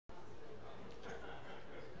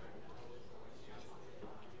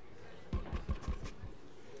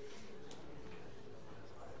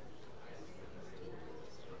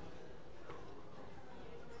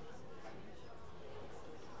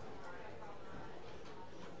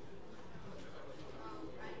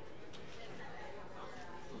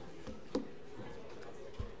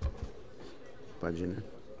Pode ir, né?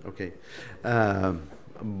 Okay.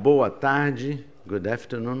 Boa tarde, good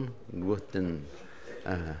afternoon, guten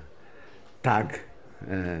Tag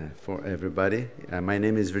for everybody. My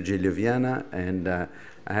name is Virgilio Viana, and I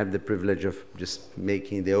have the privilege of just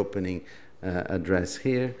making the opening address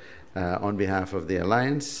here on behalf of the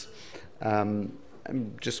Alliance. I'm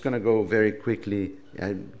just going to go very quickly.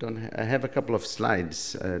 I have a couple of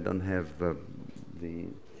slides. I don't have the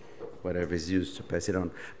whatever is used to pass it on.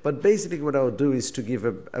 But basically what I'll do is to give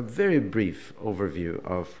a very brief overview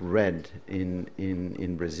of REDD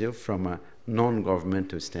in Brazil from a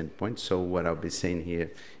non-governmental standpoint. So what I'll be saying here,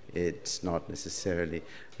 it's not necessarily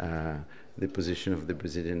the position of the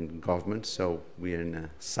Brazilian government. So we are in a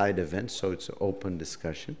side event, so it's an open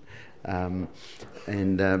discussion.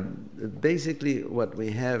 Basically what we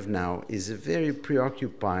have now is a very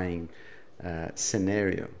preoccupying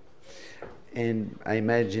scenario. And I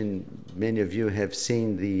imagine many of you have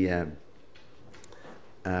seen the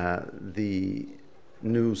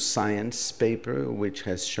new science paper, which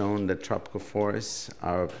has shown that tropical forests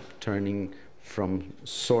are turning from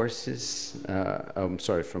sources,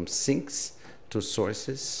 from sinks to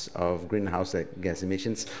sources of greenhouse gas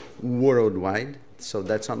emissions worldwide. So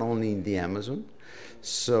that's not only in the Amazon.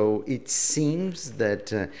 So it seems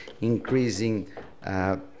that increasing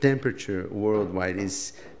temperature worldwide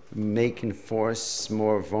is making forests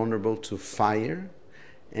more vulnerable to fire,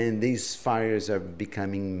 and these fires are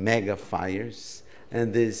becoming mega fires,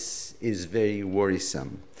 and this is very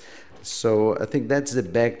worrisome. So I think that's the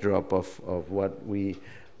backdrop of what we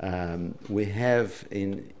have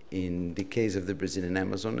in the case of the Brazilian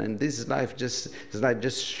Amazon, and this slide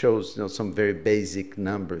just shows some very basic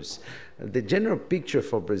numbers. The general picture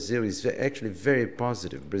for Brazil is actually very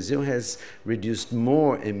positive. Brazil has reduced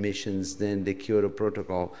more emissions than the Kyoto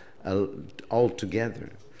Protocol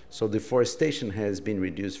altogether. So deforestation has been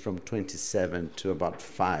reduced from 27 to about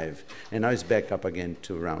 5, and now it's back up again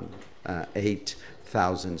to around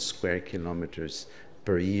 8,000 square kilometers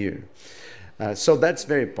per year. So that's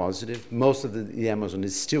very positive. Most of the Amazon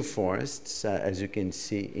is still forests, as you can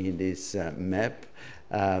see in this map.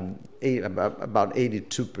 About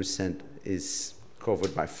 82% is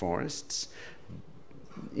covered by forests.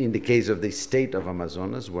 In the case of the state of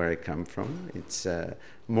Amazonas, where I come from, it's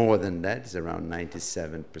more than that, it's around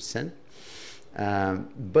 97%.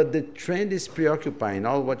 But the trend is preoccupying.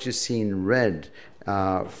 All what you see in red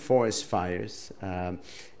are forest fires.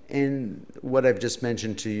 And what I've just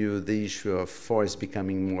mentioned to you, the issue of forests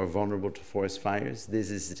becoming more vulnerable to forest fires.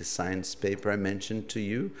 This is the science paper I mentioned to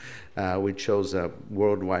you, which shows a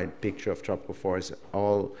worldwide picture of tropical forests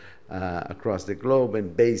all across the globe.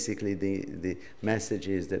 And basically the message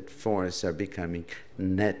is that forests are becoming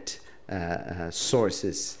net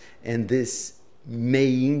sources. And this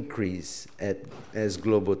may increase as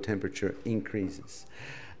global temperature increases.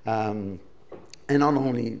 And not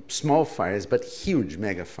only small fires, but huge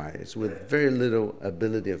mega fires with very little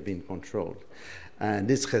ability of being controlled. And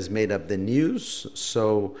this has made up the news.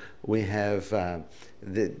 So we have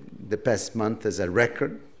the past month as a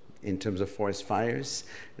record in terms of forest fires.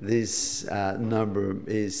 This number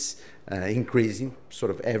is increasing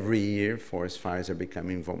sort of every year. Forest fires are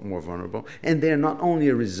becoming more vulnerable. And they're not only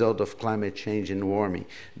a result of climate change and warming.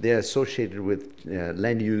 They're associated with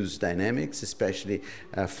land use dynamics, especially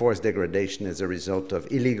forest degradation as a result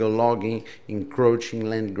of illegal logging, encroaching,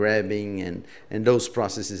 land grabbing, and those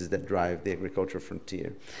processes that drive the agricultural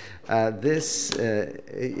frontier. This,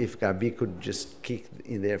 if Gabi could just kick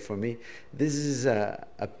in there for me, this is a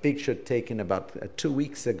picture taken about 2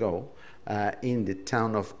 weeks ago in the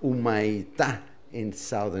town of Humaitá in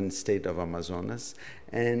southern state of Amazonas.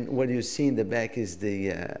 And what you see in the back is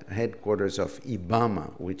the headquarters of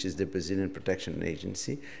IBAMA, which is the Brazilian Protection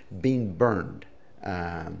Agency, being burned.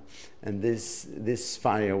 And this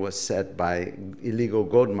fire was set by illegal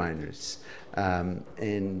gold miners.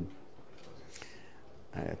 And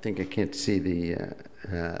I think I can't see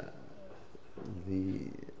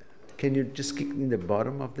can you just click in the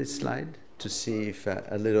bottom of this slide to see if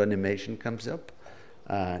a little animation comes up?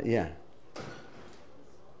 Yeah,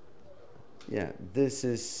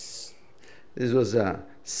 this was a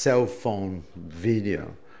cell phone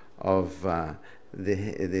video of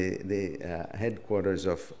the headquarters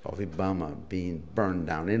of IBAMA being burned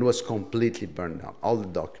down. And it was completely burned down. All the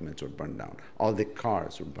documents were burned down. All the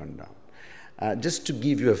cars were burned down. Just to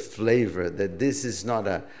give you a flavor that this is not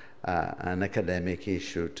an academic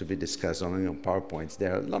issue to be discussed only on PowerPoints.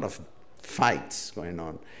 There are a lot of fights going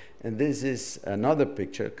on. And this is another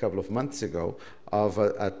picture a couple of months ago of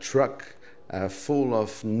a truck full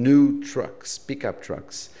of new trucks, pickup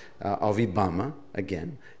trucks of Ibama,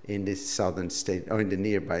 again, in the southern state, or in the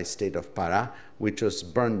nearby state of Pará, which was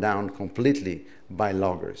burned down completely by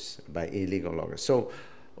loggers, by illegal loggers. So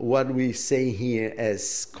what we say here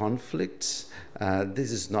as conflicts,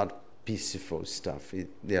 this is not peaceful stuff.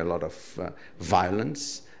 There are a lot of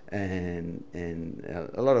violence and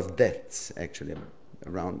a lot of deaths, actually.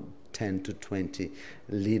 Around 10 to 20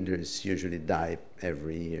 leaders usually die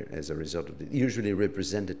every year as a result of it, usually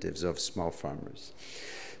representatives of small farmers.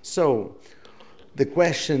 So the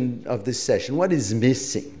question of this session, what is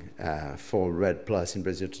missing for REDD Plus in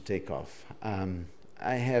Brazil to take off?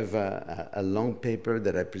 I have a long paper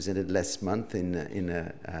that I presented last month in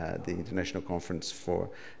the International Conference for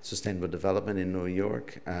Sustainable Development in New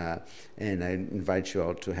York, and I invite you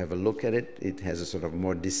all to have a look at it. It has a sort of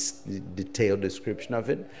more detailed description of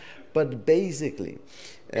it. But basically,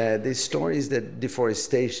 the story is that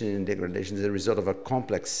deforestation and degradation is a result of a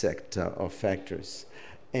complex set of factors.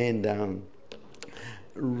 And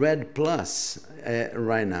REDD Plus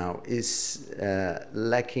right now is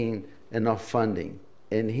lacking enough funding.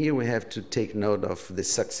 And here we have to take note of the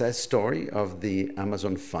success story of the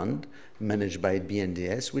Amazon Fund managed by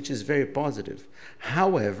BNDES, which is very positive.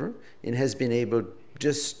 However, it has been able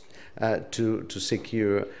just to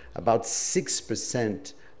secure about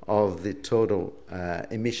 6% of the total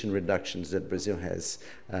emission reductions that Brazil has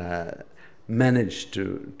managed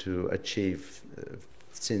to achieve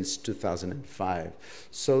since 2005.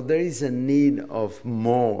 So there is a need of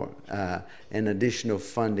more and additional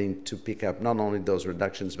funding to pick up not only those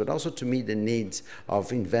reductions, but also to meet the needs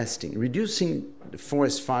of investing. Reducing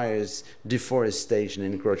forest fires, deforestation,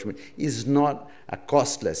 and encroachment is not a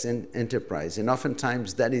costless enterprise. And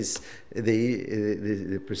oftentimes that is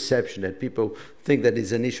the perception, that people think that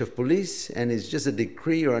it's an issue of police and it's just a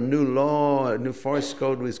decree or a new law, a new forest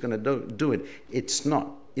code is going to do it. It's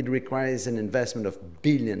not. It requires an investment of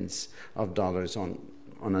billions of dollars on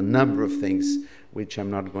a number of things, which I'm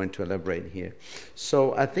not going to elaborate here.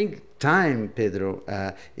 So I think time, Pedro,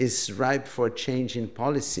 is ripe for a change in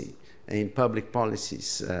policy, in public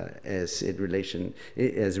policies as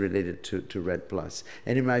related to REDD Plus.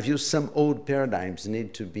 And in my view, some old paradigms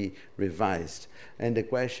need to be revised. And the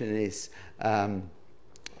question is,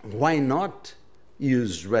 why not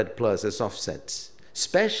use REDD Plus as offsets?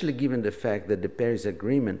 Especially given the fact that the Paris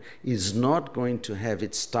Agreement is not going to have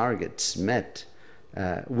its targets met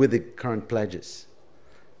with the current pledges.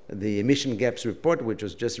 The emission gaps report, which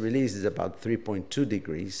was just released, is about 3.2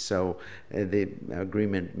 degrees, so the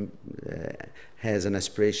agreement has an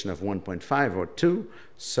aspiration of 1.5 or 2,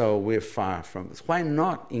 so we're far from this. Why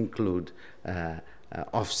not include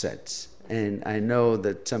offsets? And I know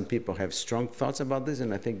that some people have strong thoughts about this,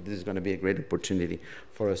 and I think this is going to be a great opportunity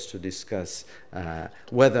for us to discuss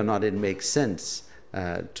whether or not it makes sense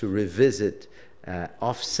to revisit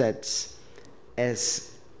offsets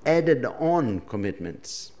as added-on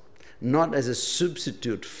commitments, not as a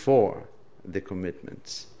substitute for the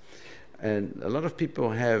commitments. And a lot of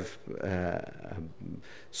people have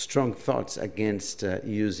strong thoughts against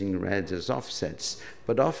using REDD as offsets,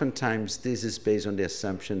 but oftentimes this is based on the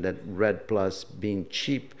assumption that REDD Plus, being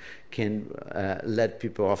cheap, can let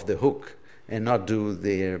people off the hook and not do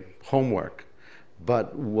their homework.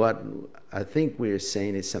 But what I think we're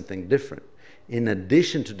saying is something different. In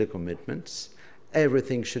addition to the commitments,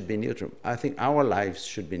 everything should be neutral. I think our lives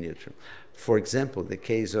should be neutral. For example, the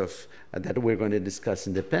case of that we're going to discuss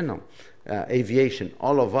in the panel, aviation.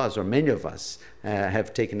 All of us, or many of us,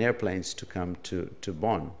 have taken airplanes to come to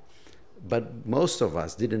Bonn. But most of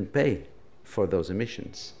us didn't pay for those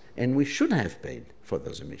emissions. And we should have paid for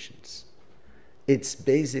those emissions. It's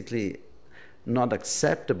basically not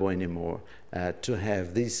acceptable anymore to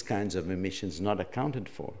have these kinds of emissions not accounted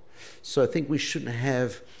for. So I think we should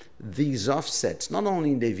have these offsets, not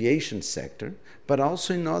only in the aviation sector, but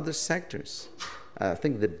also in other sectors. I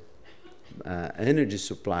think the energy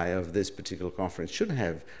supply of this particular conference should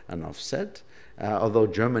have an offset. Although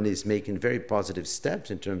Germany is making very positive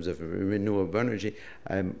steps in terms of renewable energy,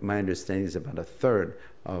 my understanding is about a third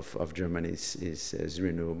of Germany is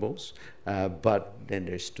renewables. But then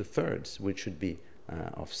there's 2/3, which should be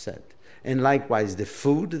offset. And likewise, the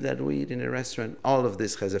food that we eat in a restaurant, all of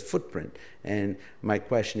this has a footprint. And my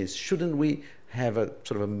question is, shouldn't we have a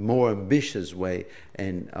sort of a more ambitious way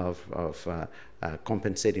of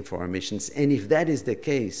compensating for our emissions? And if that is the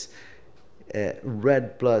case,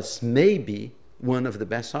 REDD Plus may be one of the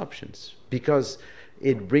best options, because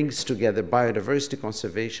it brings together biodiversity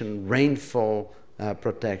conservation, rainfall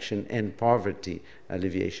protection and poverty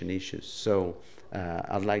alleviation issues. So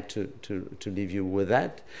I'd like to leave you with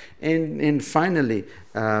that. And finally,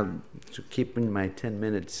 to keep in my 10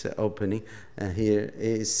 minutes opening here,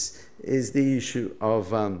 is the issue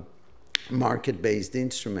of market-based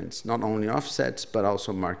instruments, not only offsets, but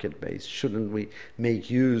also market-based. Shouldn't we make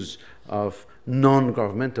use of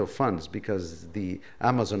non-governmental funds? Because the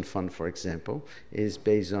Amazon Fund, for example, is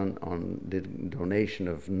based on the donation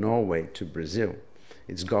of Norway to Brazil.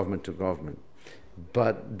 It's government to government.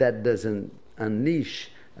 But that doesn't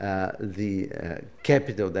unleash the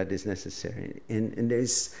capital that is necessary. And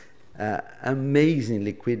there's amazing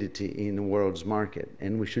liquidity in the world's market,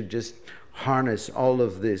 and we should just harness all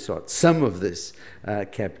of this, or some of this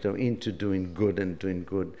capital, into doing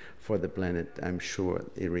good for the planet. I'm sure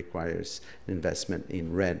it requires investment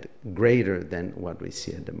in REDD greater than what we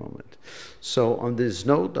see at the moment. So on this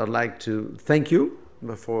note, I'd like to thank you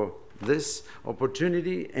for this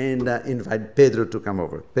opportunity and invite Pedro to come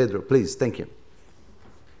over. Pedro, please. Thank you.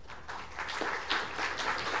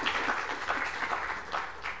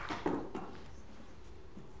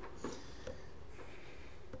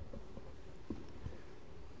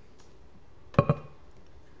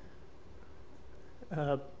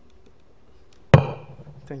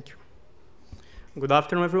 Thank you. Good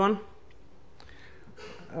afternoon, everyone.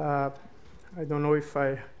 I don't know if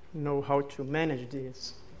I know how to manage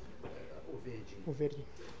this.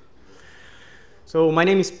 So my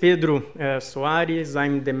name is Pedro Soares.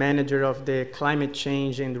 I'm the manager of the Climate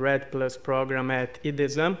Change and REDD Plus program at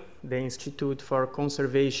IDESAM, the Institute for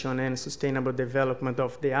Conservation and Sustainable Development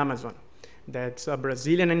of the Amazon. That's a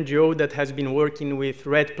Brazilian NGO that has been working with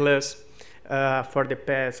REDD Plus for the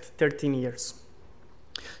past 13 years.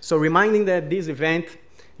 So reminding that this event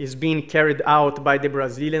is being carried out by the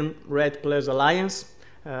Brazilian REDD Plus Alliance.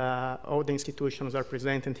 All the institutions are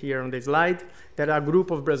presented here on the slide. There are a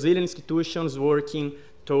group of Brazilian institutions working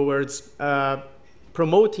towards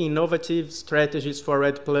promoting innovative strategies for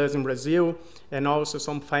REDD Plus in Brazil, and also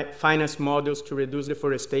some finance models to reduce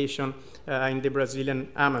deforestation in the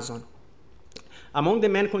Brazilian Amazon. Among the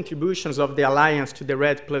main contributions of the Alliance to the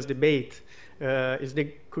REDD Plus debate is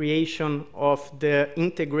the creation of the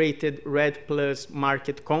integrated REDD Plus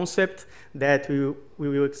market concept that we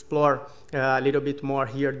will explore a little bit more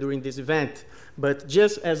here during this event. But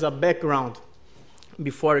just as a background,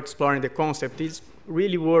 before exploring the concept, it's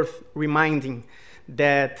really worth reminding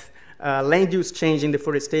that land use change in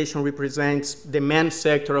deforestation represents the main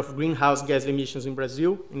sector of greenhouse gas emissions in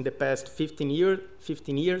Brazil in the past 15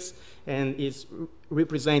 years, and is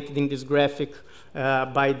represented in this graphic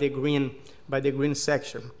by the green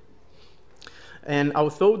section. And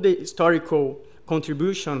although the historical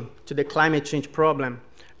contribution to the climate change problem,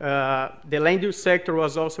 the land use sector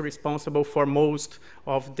was also responsible for most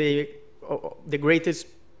of the greatest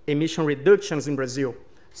emission reductions in Brazil.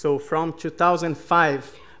 So from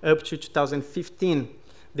 2005 up to 2015,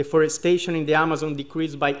 deforestation in the Amazon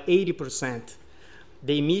decreased by 80%.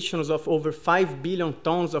 The emissions of over 5 billion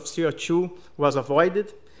tons of CO2 was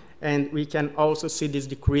avoided, and we can also see this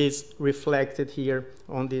decrease reflected here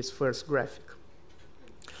on this first graphic.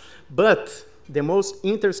 But the most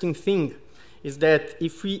interesting thing is that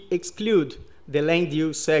if we exclude the land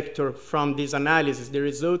use sector from this analysis, the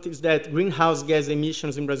result is that greenhouse gas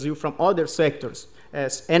emissions in Brazil from other sectors,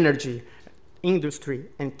 as energy, industry,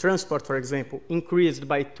 and transport, for example, increased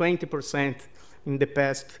by 20% in the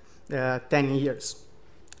past 10 years.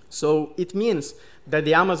 So it means that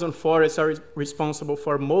the Amazon forests are responsible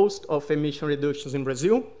for most of emission reductions in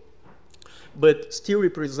Brazil, but still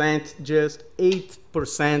represent just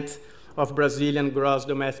 8% of Brazilian gross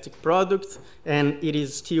domestic product, and it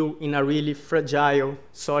is still in a really fragile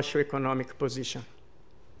socioeconomic position.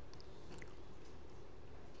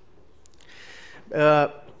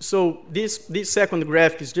 So this second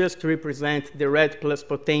graphic is just to represent the REDD Plus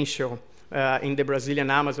potential in the Brazilian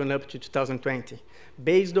Amazon up to 2020.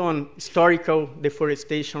 Based on historical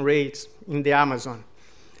deforestation rates in the Amazon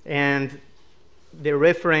and the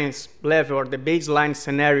reference level or the baseline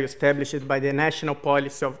scenario established by the National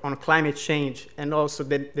Policy on Climate Change, and also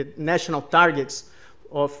the national targets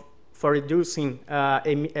for reducing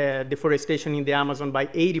deforestation in the Amazon by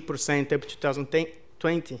 80% up to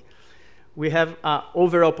 2020, we have an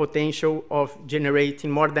overall potential of generating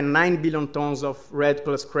more than 9 billion tons of REDD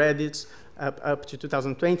Plus credits up to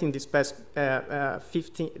 2020 in this past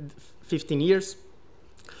 15 years.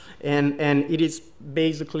 And it is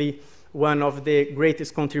basically one of the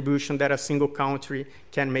greatest contributions that a single country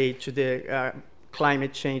can make to the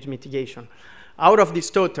climate change mitigation. Out of this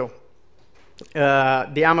total,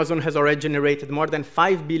 the Amazon has already generated more than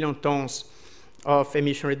 5 billion tons of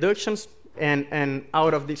emission reductions And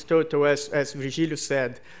out of this total, as Virgilio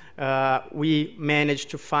said, we managed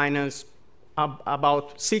to finance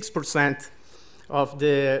about 6% of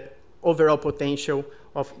the overall potential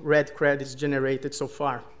of REDD credits generated so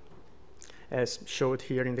far, as showed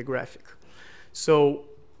here in the graphic. So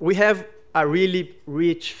we have a really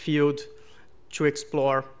rich field to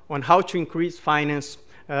explore on how to increase finance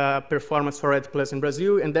performance for REDD Plus in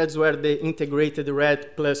Brazil, and that's where the integrated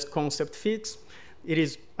REDD Plus concept fits. It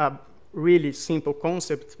is a really simple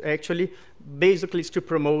concept, actually. Basically, it's to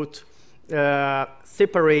promote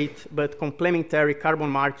separate but complementary carbon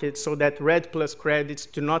markets so that REDD Plus credits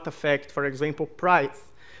do not affect, for example, price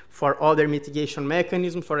for other mitigation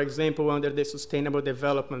mechanisms, for example, under the Sustainable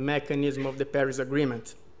Development Mechanism of the Paris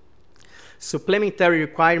Agreement. Supplementary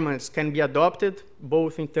requirements can be adopted,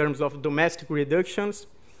 both in terms of domestic reductions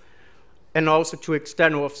and also to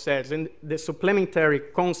external offsets. And the supplementary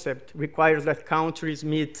concept requires that countries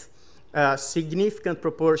meet a significant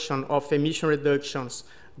proportion of emission reductions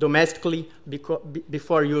domestically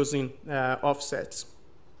before using offsets.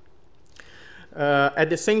 At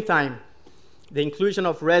the same time, the inclusion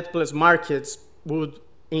of REDD Plus markets would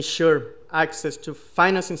ensure access to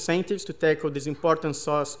finance incentives to tackle this important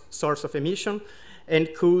source of emission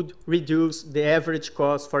and could reduce the average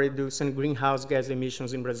cost for reducing greenhouse gas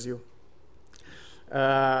emissions in Brazil.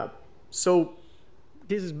 So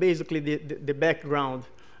this is basically the background.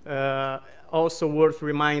 Also worth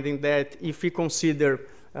reminding that if we consider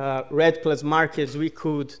REDD Plus markets, we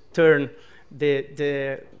could turn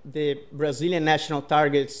the Brazilian national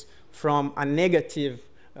targets from a negative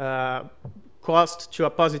cost to a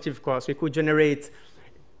positive cost. We could generate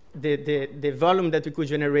the volume that we could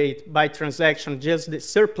generate by transaction, just the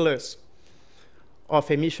surplus of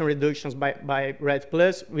emission reductions by REDD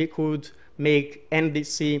Plus, we could make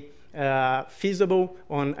NDC feasible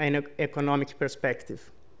on an economic perspective.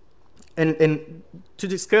 And to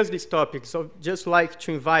discuss this topic, so just like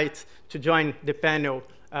to invite to join the panel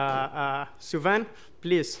Sylvain,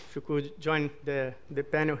 please, if you could join the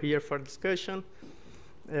panel here for discussion.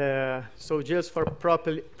 So just for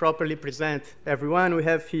properly present everyone, we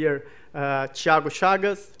have here Thiago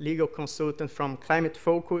Chagas, legal consultant from Climate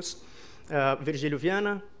Focus, Virgilio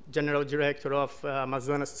Viana, General Director of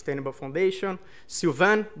Amazonas Sustainable Foundation,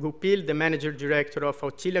 Sylvain Goupil, the Manager Director of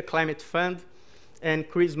Auxilia Climate Fund, and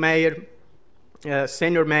Chris Meyer,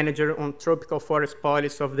 Senior Manager on Tropical Forest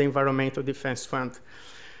Policy of the Environmental Defense Fund.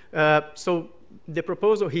 So the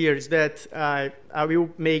proposal here is that I will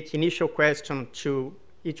make initial question to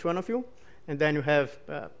each one of you, and then you have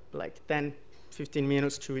like 10, 15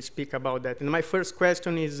 minutes to speak about that. And my first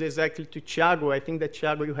question is exactly to Thiago. I think that,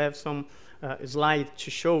 Thiago, you have some slide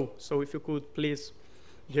to show. So if you could please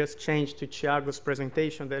just change to Thiago's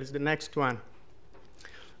presentation. That is the next one.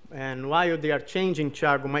 And while they are changing,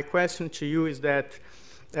 Thiago, my question to you is that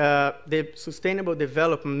the Sustainable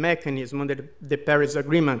Development Mechanism under the Paris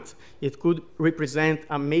Agreement, it could represent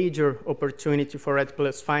a major opportunity for REDD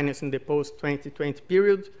Plus finance in the post-2020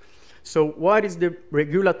 period. So what is the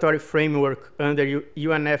regulatory framework under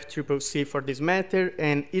UNFCCC for this matter,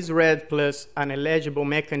 and is REDD Plus an eligible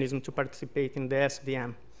mechanism to participate in the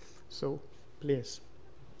SDM? So please.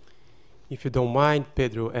 If you don't mind,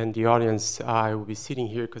 Pedro, and the audience, I will be sitting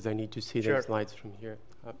here because I need to see Sure. the slides from here.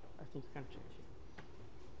 I think you can change.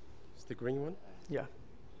 It's the green one? Yeah.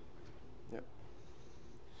 Yeah.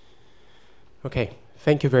 Okay.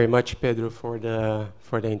 Thank you very much, Pedro, for the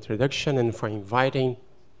introduction and for inviting,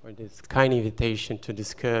 for this kind invitation to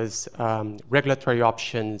discuss regulatory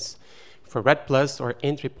options for REDD Plus or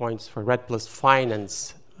entry points for REDD Plus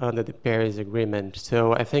finance under the Paris Agreement.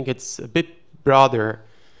 So I think it's a bit broader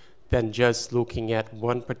than just looking at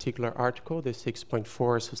one particular article, the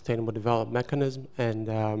 6.4 Sustainable Development Mechanism.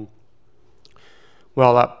 And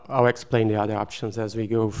well, I'll explain the other options as we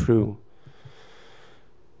go through.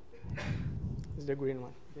 It's the green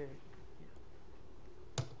one. Yeah.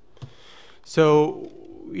 So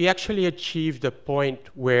we actually achieved a point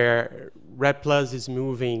where REDD Plus is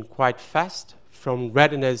moving quite fast from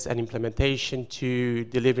readiness and implementation to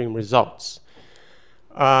delivering results.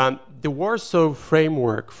 The Warsaw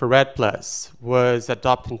framework for REDD Plus was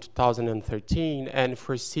adopted in 2013 and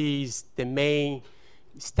foresees the main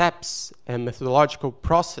steps and methodological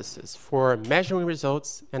processes for measuring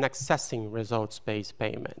results and accessing results-based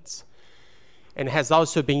payments, and has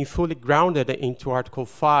also been fully grounded into Article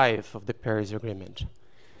 5 of the Paris Agreement.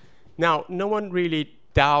 Now, no one really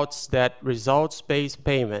doubts that results-based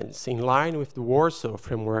payments in line with the Warsaw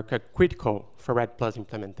framework are critical for REDD Plus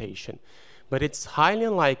implementation, but it's highly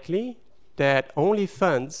unlikely that only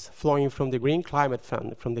funds flowing from the Green Climate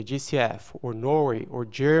Fund, from the GCF, or Norway, or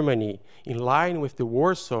Germany, in line with the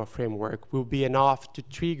Warsaw framework, will be enough to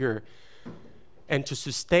trigger and to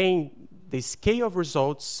sustain the scale of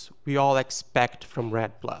results we all expect from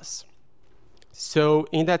REDD+. So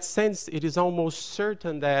in that sense, it is almost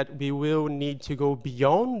certain that we will need to go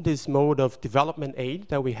beyond this mode of development aid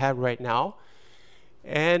that we have right now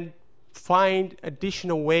and find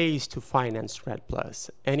additional ways to finance REDD+.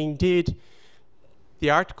 And indeed, the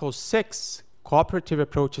Article 6 cooperative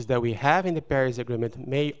approaches that we have in the Paris Agreement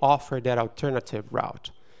may offer that alternative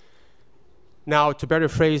route. Now, to better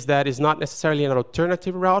phrase that, is not necessarily an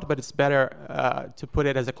alternative route, but it's better to put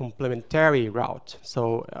it as a complementary route,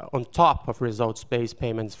 so on top of results-based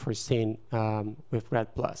payments foreseen with REDD+.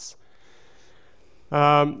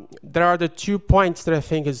 There are the 2 points that I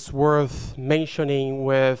think is worth mentioning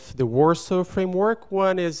with the Warsaw framework.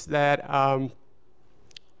 One is that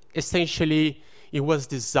essentially it was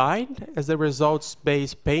designed as a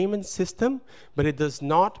results-based payment system, but it does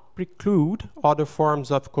not preclude other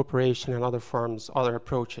forms of cooperation and other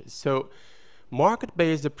approaches. So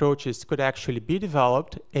market-based approaches could actually be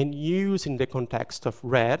developed and used in the context of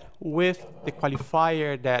REDD with the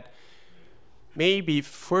qualifier that maybe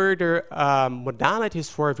further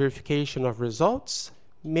modalities for verification of results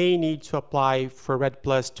may need to apply for REDD+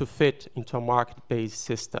 to fit into a market-based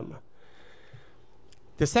system.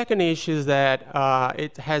 The second issue is that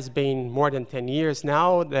it has been more than 10 years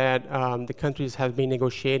now that the countries have been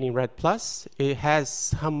negotiating REDD+. It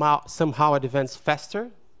has somehow advanced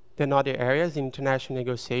faster than other areas in international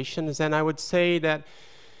negotiations, and I would say that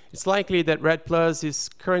it's likely that REDD+ is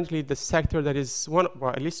currently the sector that is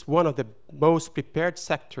at least one of the most prepared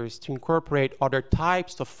sectors to incorporate other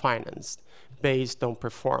types of finance based on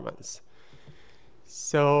performance.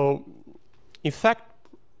 So, in fact,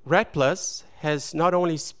 REDD+ has not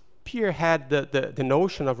only spearheaded the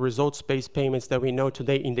notion of results-based payments that we know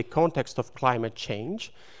today in the context of climate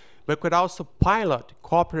change, but could also pilot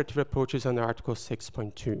cooperative approaches under Article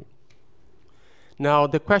 6.2. Now,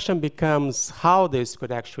 the question becomes how this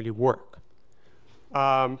could actually work.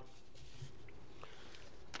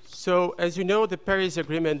 So, as you know, the Paris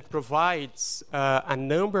Agreement provides a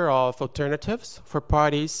number of alternatives for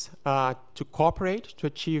parties to cooperate to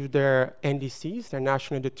achieve their NDCs, their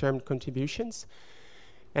nationally determined contributions.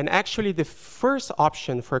 And actually, the first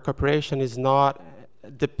option for cooperation is not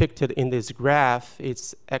depicted in this graph.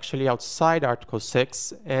 It's actually outside Article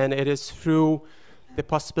 6, and it is through the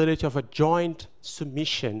possibility of a joint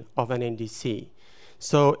submission of an NDC.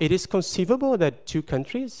 So it is conceivable that two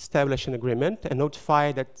countries establish an agreement and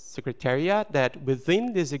notify that Secretariat that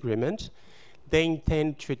within this agreement, they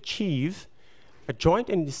intend to achieve a joint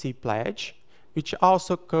NDC pledge, which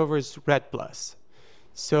also covers REDD+.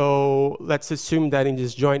 So let's assume that in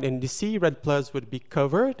this joint NDC, REDD+ would be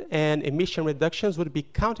covered and emission reductions would be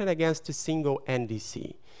counted against a single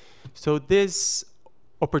NDC. So this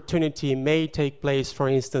opportunity may take place, for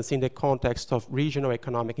instance, in the context of regional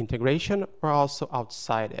economic integration or also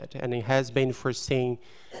outside it. And it has been foreseen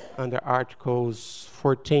under Articles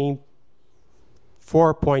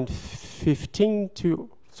 4.16 to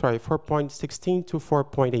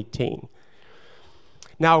 4.18.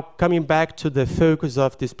 Now, coming back to the focus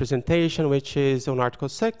of this presentation, which is on Article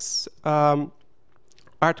 6.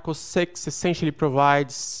 Article 6 essentially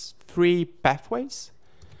provides three pathways.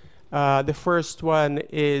 The first one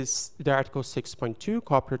is the Article 6.2,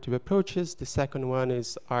 cooperative approaches. The second one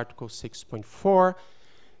is Article 6.4.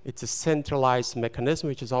 It's a centralized mechanism,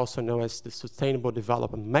 which is also known as the Sustainable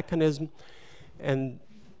Development Mechanism. And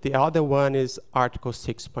the other one is Article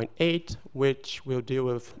 6.8, which will deal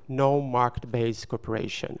with no market-based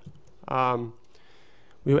cooperation.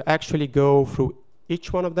 We will actually go through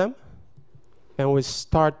each one of them, and we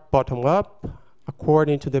start bottom up,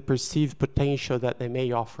 according to the perceived potential that they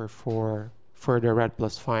may offer for further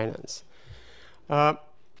REDD+ finance. I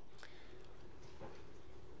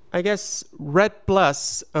guess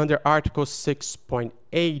REDD+ under Article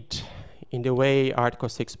 6.8, in the way Article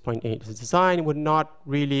 6.8 is designed, would not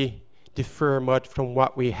really differ much from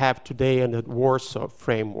what we have today under the Warsaw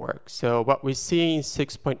framework. So what we see in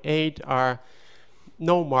 6.8 are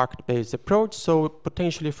no market-based approach. So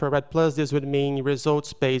potentially for REDD+, this would mean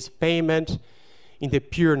results-based payment in the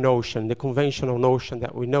pure notion, the conventional notion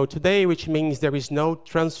that we know today, which means there is no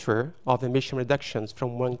transfer of emission reductions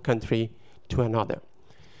from one country to another.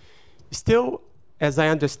 Still, as I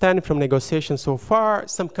understand from negotiations so far,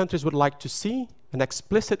 some countries would like to see an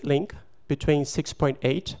explicit link between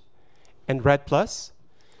 6.8 and REDD+,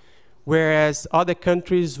 whereas other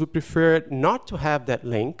countries would prefer not to have that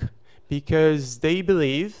link because they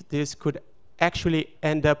believe this could actually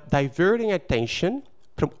end up diverting attention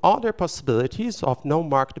from other possibilities of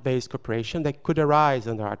no-market-based cooperation that could arise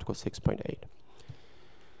under Article 6.8.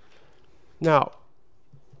 Now,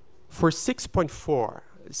 for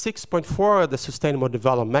 6.4, the Sustainable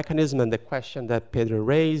Development Mechanism, and the question that Pedro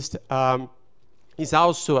raised, is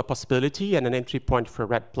also a possibility and an entry point for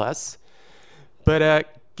REDD+.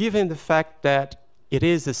 But given the fact that it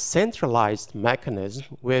is a centralized mechanism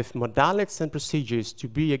with modalities and procedures to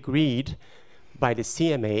be agreed by the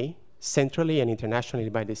CMA, centrally and internationally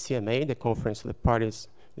by the CMA, the Conference of the Parties,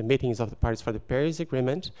 the meetings of the parties for the Paris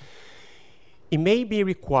Agreement, it may be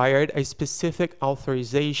required a specific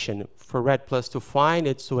authorization for REDD+ to find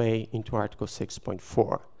its way into Article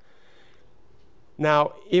 6.4.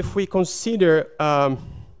 Now, if we consider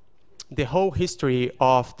the whole history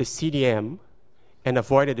of the CDM and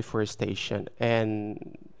avoided deforestation,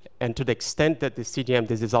 and to the extent that the CDM,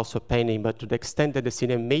 this is also pending, but to the extent that the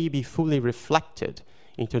CDM may be fully reflected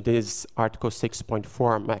into this Article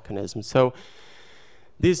 6.4 mechanism. So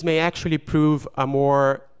this may actually prove a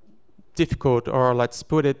more difficult, or let's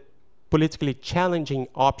put it, politically challenging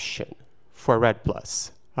option for REDD+.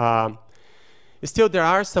 Still, there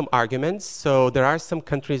are some arguments. So there are some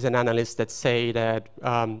countries and analysts that say that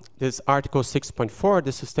this Article 6.4,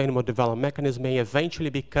 the Sustainable Development Mechanism, may eventually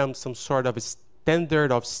become some sort of a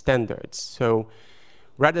standard of standards. So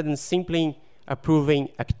rather than simply approving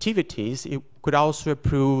activities, it could also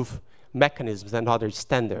approve mechanisms and other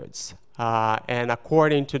standards. And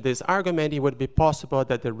according to this argument, it would be possible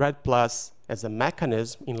that the REDD+ as a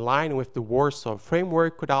mechanism in line with the Warsaw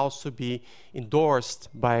Framework could also be endorsed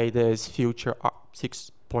by this future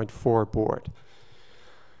 6.4 board.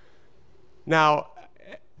 Now,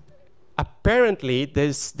 apparently,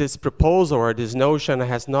 this proposal or this notion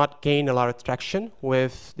has not gained a lot of traction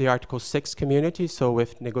with the Article 6 community, so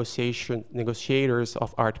with negotiators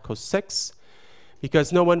of Article 6,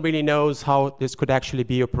 because no one really knows how this could actually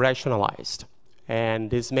be operationalized.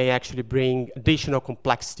 And this may actually bring additional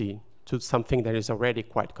complexity to something that is already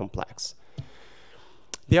quite complex.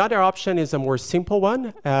 The other option is a more simple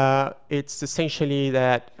one. It's essentially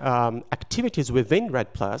that activities within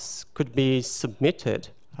REDD+ could be submitted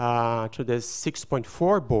to the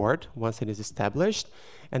 6.4 board once it is established,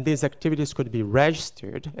 and these activities could be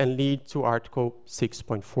registered and lead to Article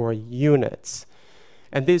 6.4 units.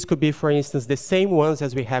 And these could be, for instance, the same ones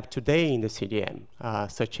as we have today in the CDM,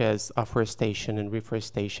 such as afforestation and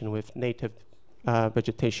reforestation with native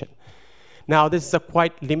vegetation. Now, this is a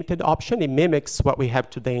quite limited option. It mimics what we have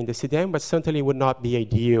today in the CDM, but certainly would not be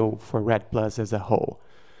ideal for REDD+ as a whole.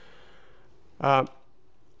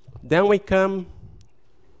 Then we come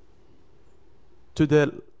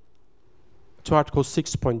to Article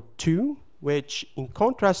 6.2, which, in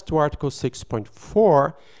contrast to Article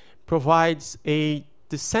 6.4, provides a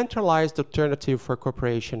decentralized alternative for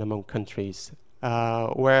cooperation among countries,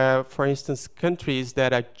 where, for instance, countries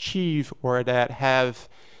that achieve or that have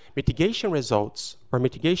mitigation results or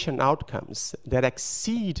mitigation outcomes that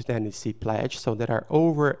exceed the NDC pledge, so that are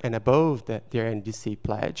over and above their NDC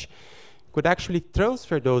pledge, could actually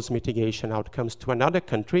transfer those mitigation outcomes to another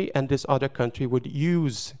country, and this other country would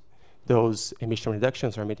use those emission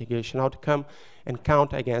reductions or mitigation outcome and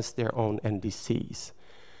count against their own NDCs.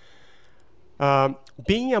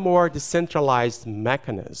 Being a more decentralized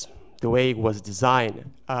mechanism, the way it was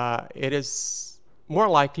designed, it is more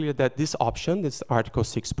likely that this option, this Article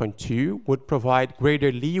 6.2, would provide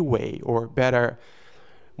greater leeway or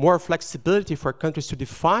more flexibility for countries to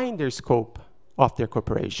define their scope of their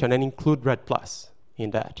cooperation and include REDD+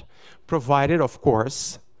 in that, provided, of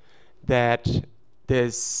course, that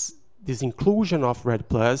this inclusion of REDD+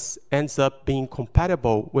 ends up being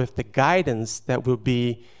compatible with the guidance that will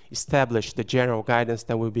be established, the general guidance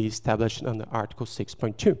that will be established under Article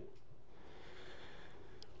 6.2.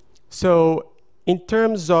 So, in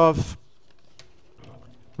terms of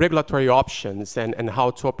regulatory options and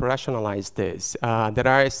how to operationalize this, there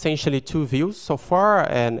are essentially two views so far,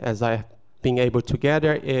 and as I've been able to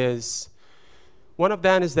gather, is one of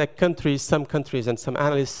them is that some countries and some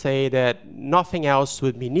analysts say that nothing else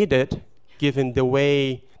would be needed given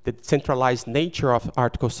the centralized nature of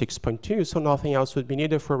Article 6.2, so nothing else would be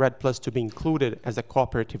needed for REDD+ to be included as a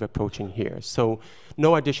cooperative approach in here. So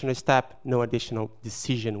no additional step, no additional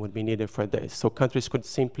decision would be needed for this. So countries could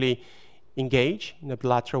simply engage in a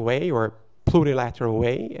bilateral way or plurilateral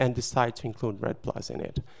way and decide to include REDD+ in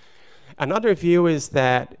it. Another view is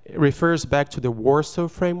that it refers back to the Warsaw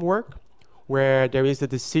Framework, where there is a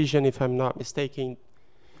decision, if I'm not mistaken,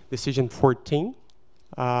 decision 14,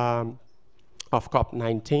 of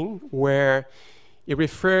COP19, where it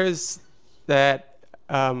refers that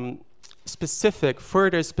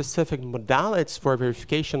further specific modalities for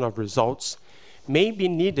verification of results may be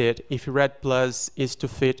needed if REDD Plus is to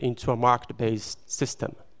fit into a market-based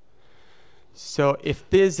system. So if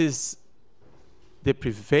this is the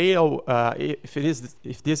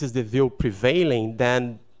if this is the view prevailing,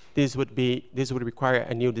 then this would require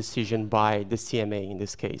a new decision by the CMA in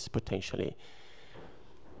this case, potentially.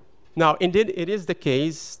 Now, indeed, it is the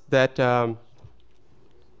case that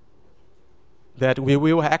that we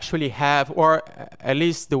will actually have, or at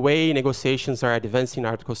least the way negotiations are advancing in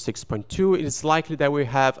Article 6.2, it is likely that we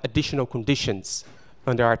have additional conditions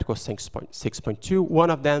under Article 6.2, one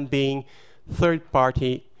of them being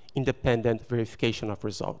third-party independent verification of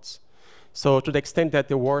results. So to the extent that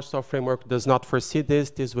the Warsaw Framework does not foresee this,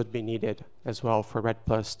 this would be needed as well for REDD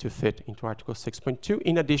Plus to fit into Article 6.2,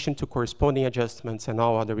 in addition to corresponding adjustments and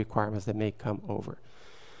all other requirements that may come over.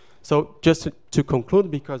 So just to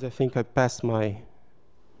conclude, because I think I passed my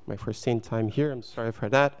foreseen time here, I'm sorry for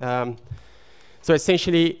that. So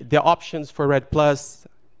essentially, the options for REDD Plus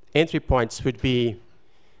entry points would be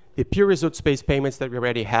the pure results-based payments that we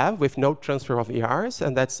already have with no transfer of ERs,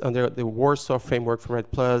 and that's under the Warsaw Framework for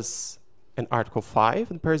REDD Plus and Article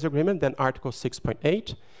 5 in the Paris Agreement, then Article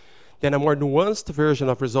 6.8. Then a more nuanced version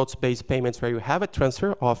of results-based payments where you have a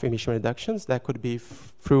transfer of emission reductions. That could be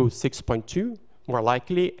through 6.2, more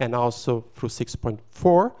likely, and also through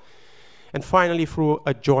 6.4. And finally, through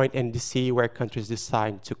a joint NDC where countries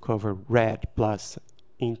decide to cover REDD Plus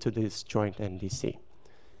into this joint NDC.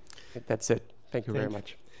 That's it. Thank you very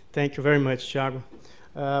much. Thank you very much, Thiago.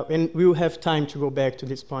 And we will have time to go back to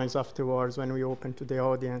these points afterwards when we open to the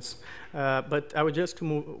audience. But I would just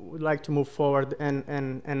would like to move forward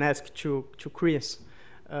and ask to Chris.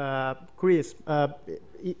 Chris,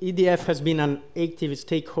 EDF has been an active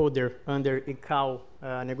stakeholder under ICAO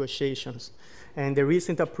negotiations, and the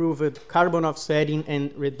recent approved carbon offsetting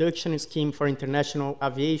and reduction scheme for international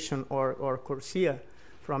aviation, or CORSIA,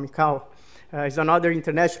 from ICAO, is another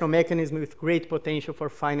international mechanism with great potential for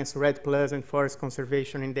finance REDD Plus and forest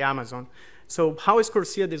conservation in the Amazon. So how is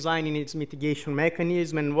CORSIA designing its mitigation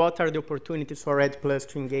mechanism, and what are the opportunities for REDD Plus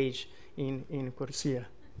to engage in CORSIA?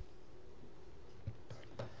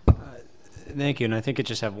 Thank you, and I think I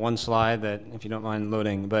just have one slide that, if you don't mind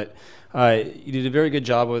loading, but you did a very good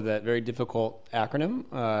job with that very difficult acronym,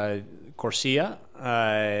 CORSIA,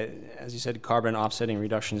 as you said, Carbon Offsetting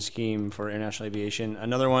Reduction Scheme for International Aviation.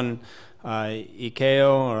 Another one,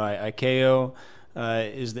 ICAO, or ICAO,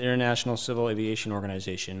 is the International Civil Aviation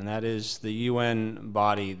Organization, and that is the UN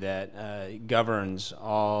body that governs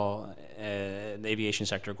all the aviation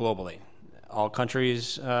sector globally. All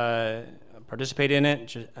countries participate in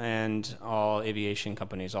it, and all aviation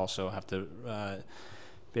companies also have to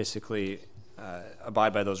basically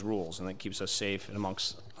abide by those rules, and that keeps us safe, and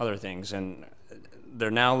amongst other things. And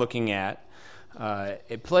they're now looking at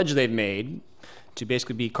a pledge they've made to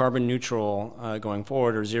basically be carbon neutral going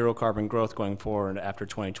forward, or zero carbon growth going forward after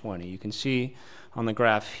 2020. You can see on the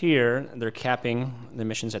graph here, they're capping the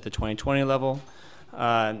emissions at the 2020 level,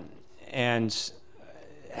 and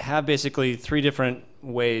have basically three different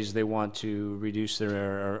ways they want to reduce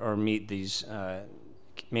their or meet these,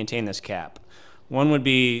 maintain this cap. One would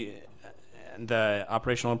be the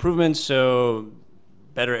operational improvements, so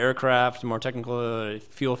better aircraft, more technical,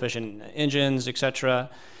 fuel-efficient engines, etc.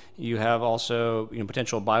 You have also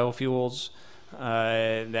potential biofuels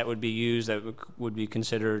that would be used that would be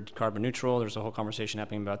considered carbon neutral. There's a whole conversation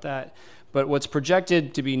happening about that. But what's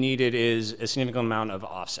projected to be needed is a significant amount of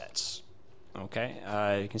offsets. Okay,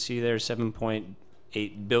 you can see there's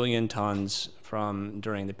 7.8 billion tons from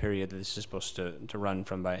during the period that this is supposed to run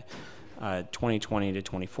from by 2020 to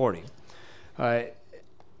 2040.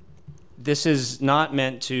 This is not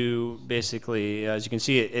meant to basically, as you can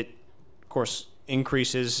see, it of course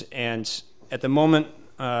increases, and at the moment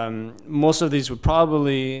most of these would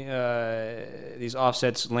probably, these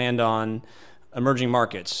offsets land on emerging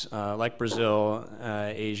markets like Brazil,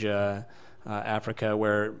 Asia, Africa,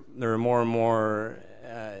 where there are more and more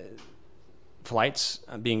flights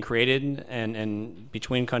being created and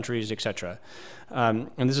between countries, etc.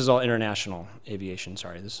 And this is all international aviation,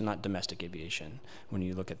 sorry. This is not domestic aviation when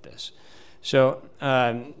you look at this. So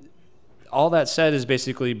all that said is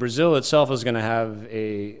basically Brazil itself is going to have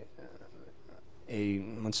a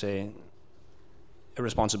let's say, a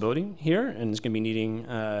responsibility here, and it's going to be needing,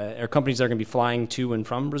 or companies that are going to be flying to and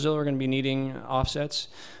from Brazil are going to be needing offsets,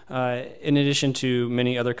 in addition to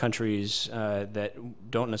many other countries that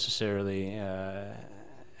don't necessarily have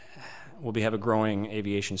a growing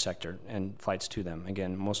aviation sector and flights to them,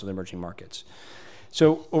 again, most of the emerging markets.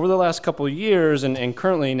 So over the last couple of years, and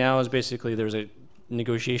currently now is basically there's a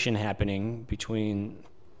negotiation happening between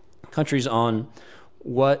countries on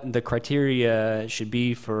what the criteria should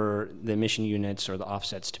be for the emission units or the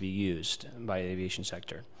offsets to be used by the aviation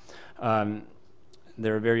sector.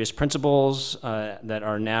 There are various principles that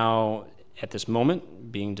are now, at this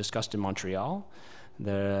moment, being discussed in Montreal.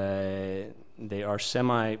 They are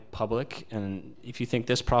semi-public, and if you think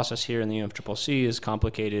this process here in the UNFCCC is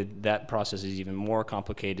complicated, that process is even more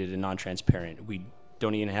complicated and non-transparent. We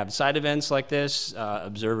don't even have side events like this.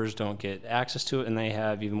 Observers don't get access to it, and they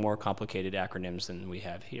have even more complicated acronyms than we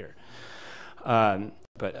have here.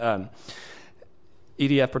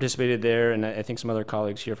 EDF participated there, and I think some other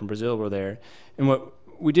colleagues here from Brazil were there. And what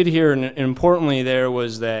we did here, and importantly there,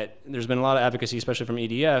 was that there's been a lot of advocacy, especially from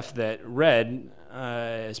EDF, that REDD,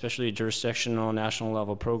 especially jurisdictional national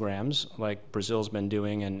level programs like Brazil's been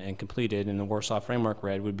doing and completed in the Warsaw Framework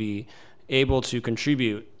REDD, would be able to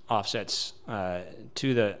contribute offsets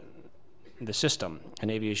to the system, and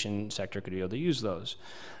aviation sector could be able to use those.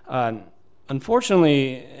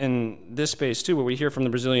 Unfortunately, in this space too, what we hear from the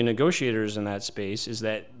Brazilian negotiators in that space is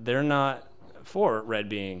that they're not for REDD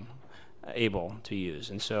being able to use.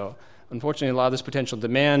 And so, unfortunately, a lot of this potential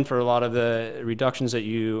demand for a lot of the reductions that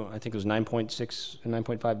I think it was 9.6 and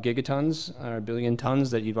 9.5 gigatons, or billion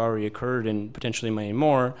tons that you've already occurred, and potentially many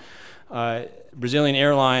more, Brazilian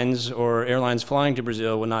airlines or airlines flying to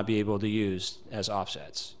Brazil will not be able to use as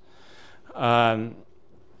offsets.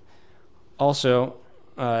 Also,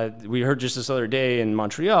 we heard just this other day in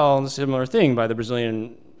Montreal a similar thing by the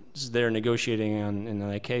Brazilians. They're negotiating in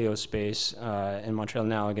the ICAO space in Montreal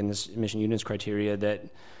now, again, this emission units criteria that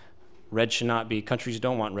REDD should not be, countries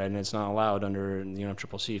don't want REDD, and it's not allowed under the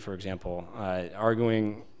UNFCCC, for example,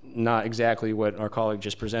 arguing not exactly what our colleague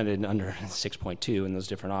just presented under 6.2 and those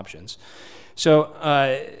different options. So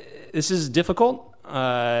this is difficult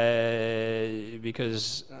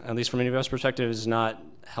because, at least from an US perspective, it's not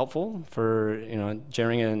helpful for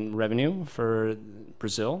generating revenue for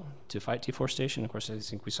Brazil to fight deforestation. Of course, I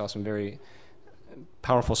think we saw some very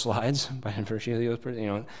powerful slides by Virgilio.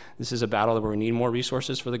 This is a battle where we need more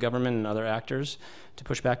resources for the government and other actors to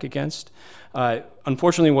push back against.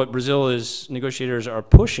 Unfortunately, what Brazil's negotiators are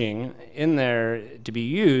pushing in there to be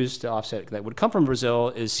used to offset that would come from Brazil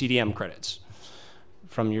is CDM credits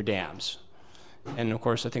from your dams. And of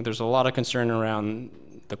course, I think there's a lot of concern around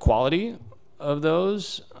the quality of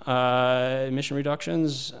those emission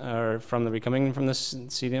reductions are coming from the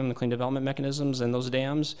CDM, the Clean Development Mechanisms, and those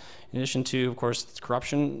dams, in addition to, of course,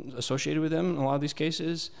 corruption associated with them in a lot of these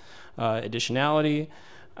cases, additionality,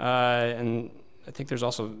 and I think there's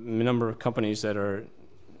also a number of companies that are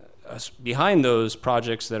behind those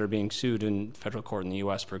projects that are being sued in federal court in the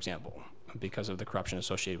US, for example, because of the corruption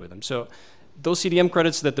associated with them. So those CDM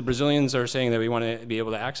credits that the Brazilians are saying that we want to be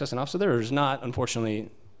able to access and offset, there is not,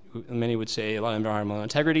 unfortunately, many would say, a lot of environmental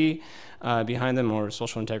integrity behind them, or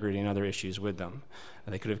social integrity and other issues with them.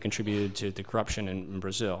 They could have contributed to the corruption in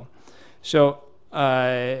Brazil. So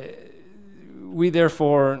we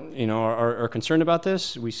therefore, are concerned about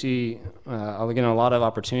this. We see, again, a lot of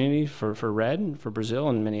opportunity for REDD, for Brazil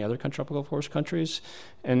and many other tropical forest countries.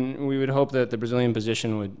 And we would hope that the Brazilian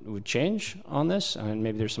position would change on this. And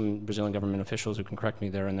maybe there's some Brazilian government officials who can correct me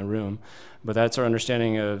there in the room. But that's our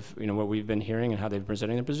understanding of what we've been hearing and how they've been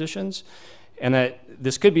presenting their positions. And that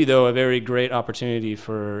this could be, though, a very great opportunity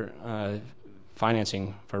for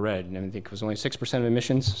financing for REDD. And I think it was only 6% of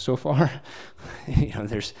emissions so far.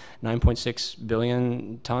 There's 9.6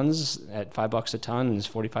 billion tons at $5 a ton, and it's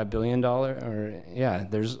 $45 billion.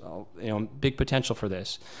 There's big potential for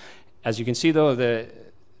this. As you can see, though,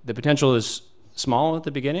 the potential is small at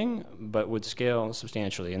the beginning, but would scale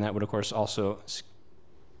substantially, and that would, of course, also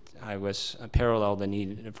parallel the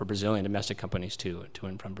need for Brazilian domestic companies to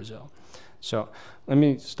and from Brazil. So let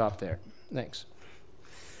me stop there. Thanks.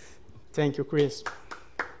 Thank you, Chris.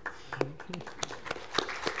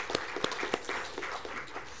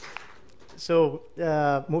 So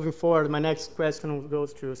moving forward, my next question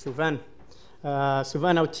goes to Sylvain.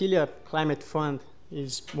 Sylvain, Altilia Climate Fund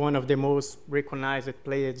is one of the most recognized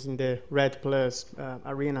players in the REDD Plus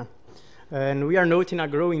arena. And we are noting a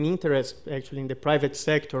growing interest, actually, in the private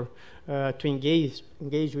sector to engage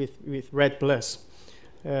with REDD Plus,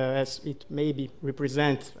 as it maybe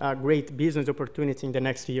represents a great business opportunity in the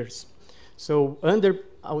next years. So under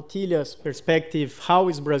Altilia's perspective, how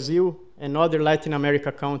is Brazil and other Latin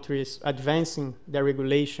America countries advancing their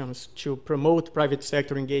regulations to promote private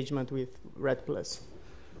sector engagement with REDD Plus?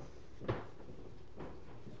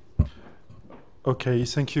 Okay,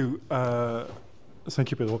 thank you. Thank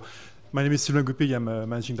you, Pedro. My name is Sylvain Goupil. I'm a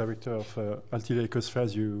managing director of Altilia Ecosphere,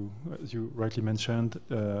 as you rightly mentioned,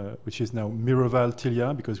 which is now Mirova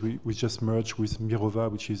Altilia, because we just merged with Mirova,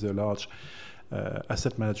 which is a large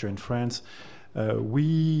asset manager in France.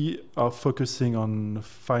 We are focusing on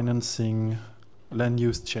financing land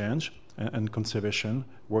use change and conservation,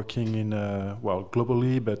 working in, well,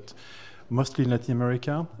 globally, but mostly in Latin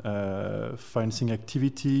America, financing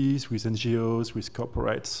activities with NGOs, with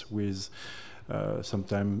corporates, with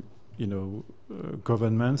sometimes,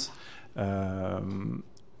 governments.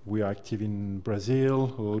 We are active in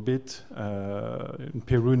Brazil a little bit, in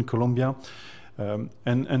Peru, in Colombia.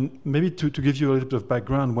 And maybe to give you a little bit of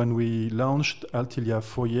background, when we launched Altilia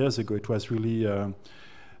 4 years ago, it was really a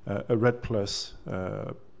REDD Plus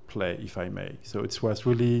play, if I may. So it was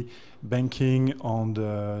really banking on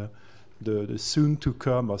the soon to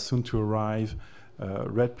come or soon to arrive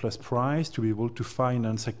REDD Plus prize to be able to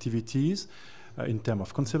finance activities in terms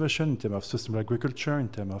of conservation, in terms of sustainable agriculture, in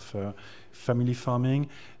terms of family farming,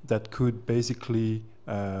 that could basically,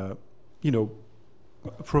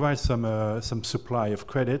 provide some supply of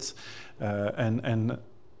credits and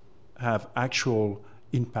have actual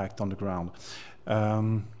impact on the ground.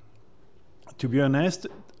 To be honest,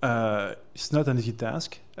 it's not an easy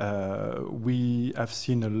task. We have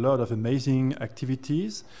seen a lot of amazing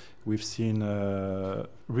activities. We've seen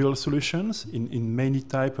real solutions in many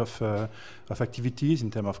type of activities, in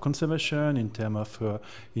terms of conservation, in terms of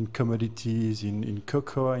in commodities, in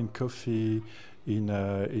cocoa, in coffee,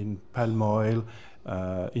 in palm oil,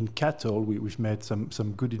 in cattle. We've made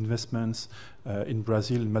some good investments in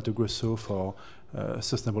Brazil, in Mato Grosso, for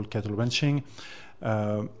sustainable cattle ranching.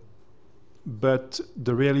 But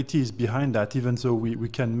the reality is behind that, even though we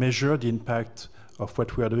can measure the impact of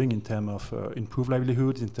what we are doing in terms of improved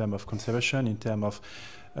livelihoods, in terms of conservation, in terms of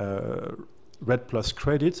REDD Plus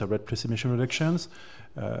credits or REDD Plus emission reductions,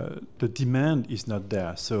 the demand is not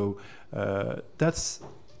there. So that's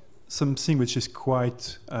something which is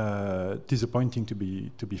quite disappointing, to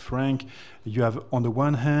be frank. You have, on the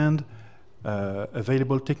one hand,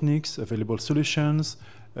 available techniques, available solutions,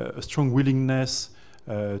 a strong willingness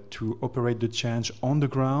to operate the change on the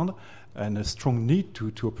ground, and a strong need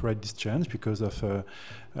to operate this change because of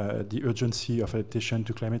the urgency of adaptation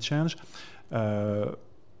to climate change.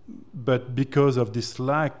 But because of this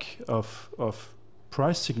lack of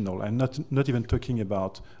price signal, I'm not even talking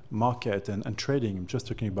about market and trading, I'm just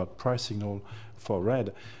talking about price signal for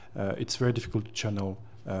REDD, it's very difficult to channel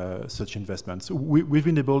such investments. We've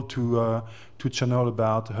been able to channel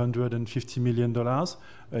about $150 million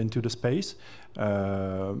into the space.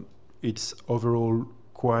 It's overall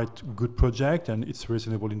quite good project and it's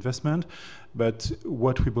reasonable investment. But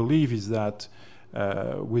what we believe is that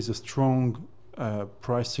with a strong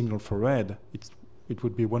price signal for REDD, it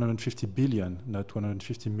would be 150 billion, not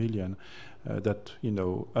 150 million, that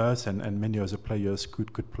us and many other players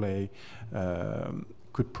could play,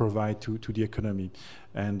 could provide to the economy.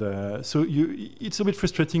 And so it's a bit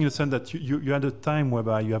frustrating in the sense that you had a time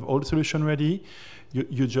whereby you have all the solution ready,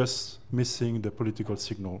 you're just missing the political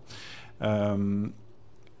signal.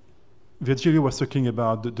 Virgilio was talking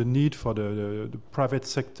about the need for the private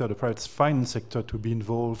sector, the private finance sector, to be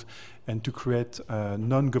involved and to create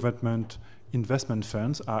non-government investment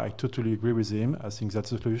funds. I totally agree with him. I think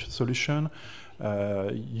that's a solution.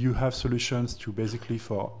 You have solutions to basically,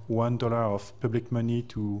 for $1 of public money,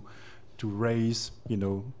 to raise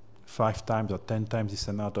 5 times or 10 times this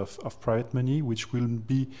amount of private money, which will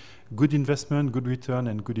be good investment, good return,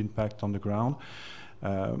 and good impact on the ground.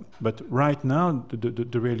 But right now,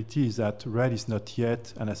 the reality is that REDD is not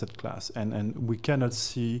yet an asset class, and we cannot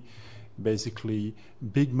see basically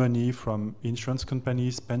big money from insurance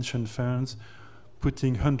companies, pension funds,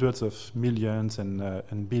 putting hundreds of millions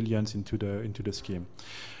and billions into the scheme.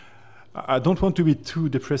 I don't want to be too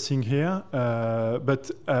depressing here,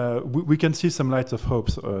 but we can see some lights of hope,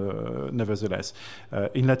 nevertheless.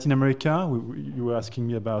 In Latin America, you were asking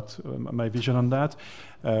me about my vision on that.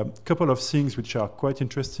 A couple of things which are quite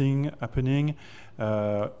interesting happening.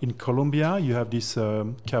 In Colombia, you have this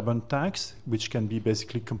carbon tax, which can be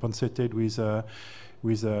basically compensated with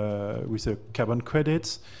carbon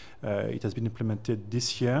credits. It has been implemented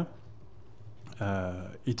this year.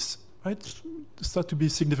 It starts to be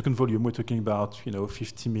significant volume. We're talking about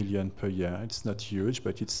 50 million per year. It's not huge,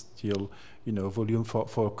 but it's still volume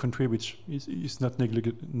for a country which is not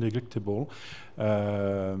neglectable.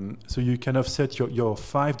 So you can offset your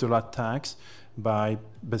 $5 tax by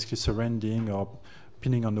basically surrendering or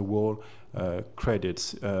pinning on the wall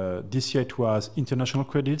credits. This year it was international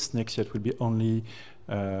credits. Next year it will be only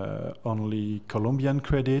Colombian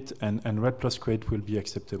credit, and REDD Plus credit will be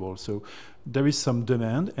acceptable. So there is some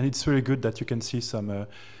demand, and it's very good that you can see some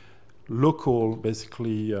local,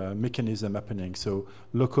 basically, mechanism happening. So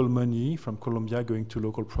local money from Colombia going to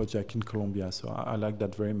local project in Colombia. So I like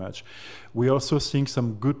that very much. We're also seeing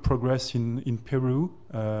some good progress in Peru.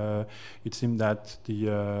 It seems that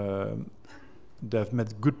they've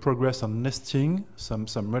made good progress on nesting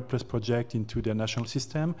some REDD+ project into their national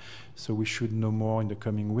system. So we should know more in the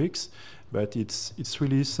coming weeks. But it's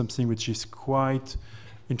really something which is quite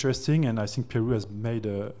interesting, and I think Peru has made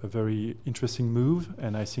a very interesting move,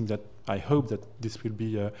 and I hope that this will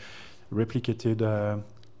be replicated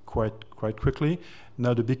quite quickly.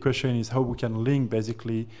 Now the big question is how we can link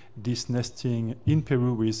basically this nesting in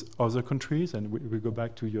Peru with other countries, and we go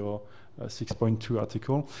back to your 6.2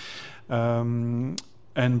 article.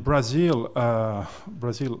 And Brazil,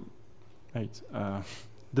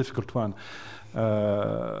 difficult one.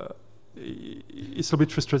 It's a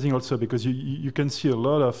bit frustrating also because you can see a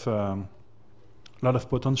lot of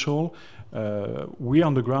potential. We're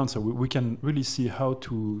on the ground, so we can really see how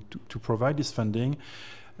to provide this funding.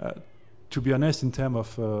 To be honest, in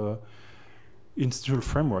terms of institutional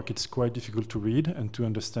framework, it's quite difficult to read and to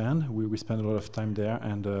understand. We spend a lot of time there,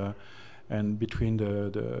 and between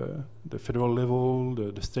the federal level,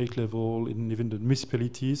 the state level, and even the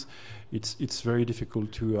municipalities, it's very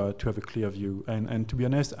difficult to have a clear view. And to be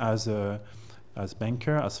honest, as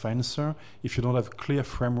banker, as financer, if you don't have a clear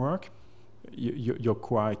framework, you're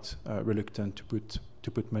quite reluctant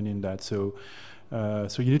to put money in that. So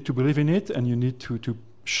you need to believe in it, and you need to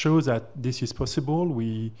show that this is possible.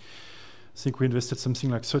 We think we invested something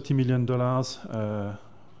like $30 million.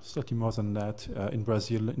 Slightly more than that in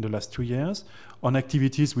Brazil in the last 2 years on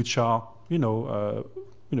activities which are,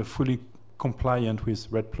 fully compliant with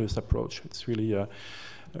REDD+ approach. It's really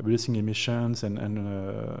reducing emissions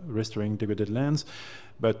and restoring degraded lands.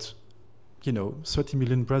 But, 30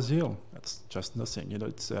 million Brazil, that's just nothing.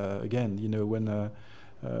 It's again, when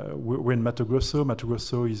we're in Mato Grosso. Mato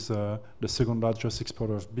Grosso is the second largest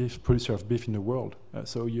exporter of beef, producer of beef in the world.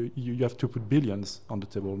 So you have to put billions on the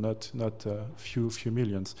table, not few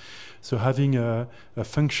millions. So having a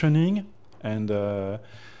functioning and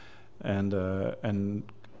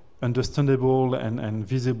understandable and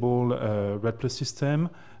visible REDD+ system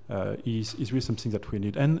is really something that we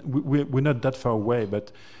need. And we're not that far away,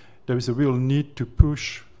 but there is a real need to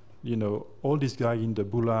push, all these guys in the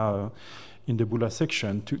Bula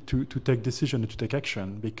section to take decision and to take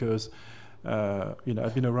action, because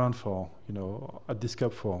I've been around for at this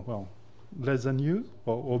COP for less than you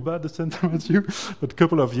or about the same time as you, but a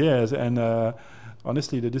couple of years, and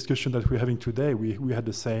honestly the discussion that we're having today, we had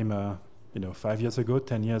the same 5 years ago,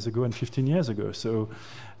 10 years ago, and 15 years ago. So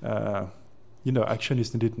action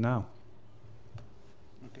is needed now.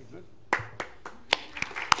 Okay, good.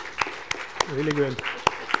 Really good.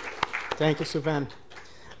 Thank you, Sylvain.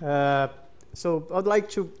 So I'd like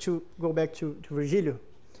to go back to Virgilio.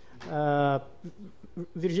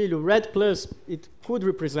 Virgilio, REDD+, it could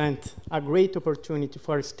represent a great opportunity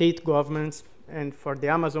for state governments and for the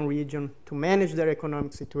Amazon region to manage their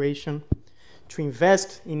economic situation, to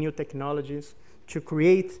invest in new technologies, to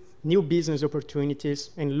create new business opportunities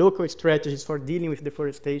and local strategies for dealing with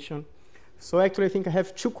deforestation. So actually, I think I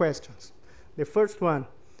have 2 questions. The first one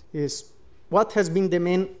is, what has been the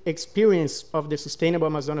main experience of the Sustainable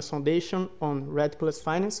Amazonas Foundation on REDD+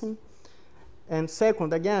 financing? And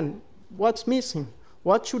second, again, what's missing?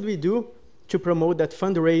 What should we do to promote that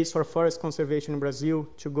fundraise for forest conservation in Brazil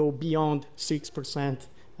to go beyond 6%,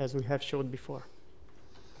 as we have showed before?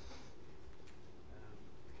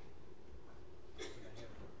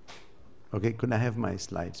 Okay, could I have my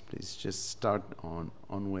slides, please? Just start on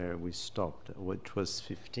where we stopped, which was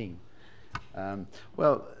 15.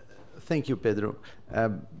 Thank you, Pedro.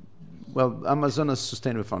 Amazonas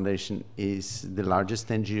Sustainable Foundation is the largest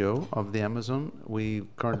NGO of the Amazon. We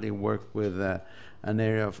currently work with an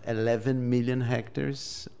area of 11 million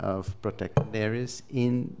hectares of protected areas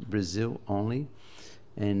in Brazil only.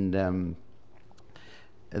 And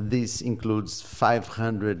this includes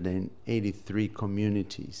 583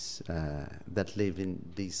 communities that live in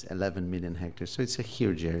these 11 million hectares. So it's a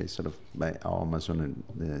huge area, sort of by our Amazonian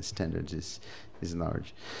standards is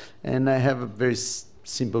large. And I have a very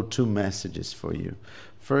simple 2 messages for you.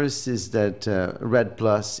 First is that REDD+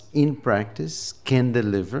 in practice can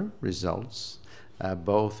deliver results,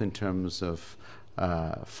 both in terms of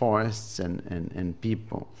forests and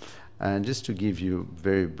people. And just to give you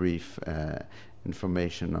very brief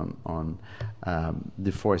information on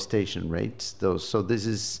deforestation rates. So this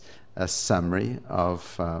is a summary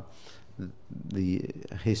of the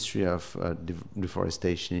history of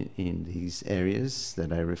deforestation in these areas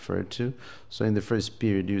that I referred to. So in the first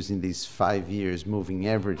period, using these 5 years moving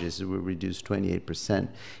averages, we reduced 28%,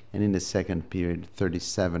 and in the second period,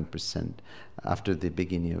 37% after the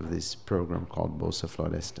beginning of this program called Bolsa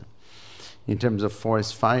Floresta. In terms of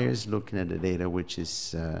forest fires, looking at the data which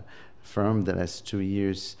is from the last 2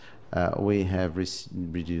 years, we have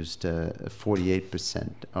reduced 48%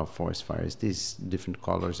 of forest fires. These different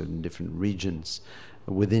colors are in different regions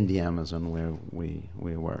within the Amazon where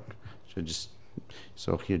we work.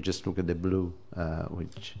 So here, just look at the blue,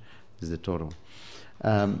 which is the total.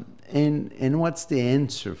 And what's the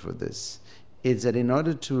answer for this? It's that in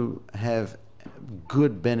order to have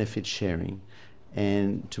good benefit sharing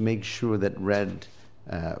and to make sure that REDD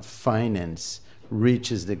finance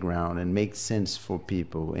reaches the ground and makes sense for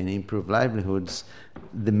people and improve livelihoods,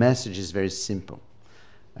 the message is very simple.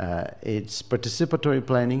 It's participatory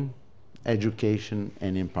planning, education,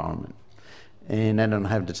 and empowerment. And I don't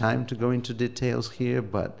have the time to go into details here,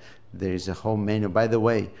 but there's a whole manual. By the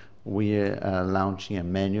way, we're launching a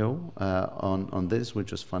manual on this,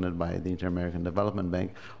 which was funded by the Inter-American Development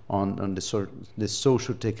Bank, on the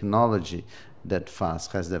social technology that FAS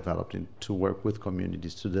has developed to work with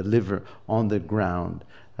communities to deliver on the ground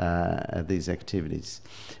these activities.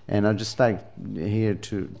 And I'd just like here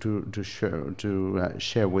to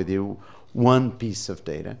share with you one piece of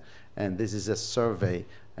data, and this is a survey,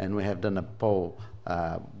 and we have done a poll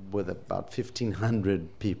with about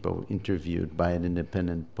 1,500 people interviewed by an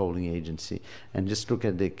independent polling agency. And just look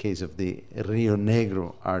at the case of the Rio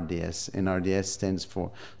Negro RDS, and RDS stands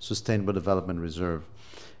for Sustainable Development Reserve.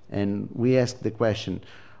 And we asked the question,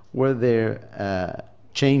 were there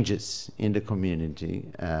changes in the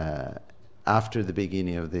community after the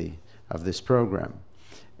beginning of this program?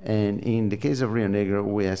 And in the case of Rio Negro,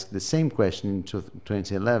 we asked the same question in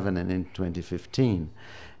 2011 and in 2015.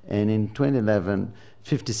 And in 2011,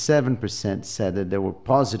 57% said that there were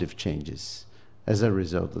positive changes as a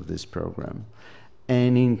result of this program.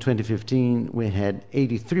 And in 2015, we had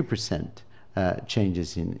 83%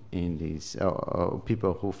 changes in these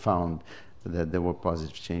people who found that there were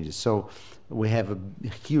positive changes. So we have a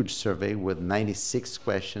huge survey with 96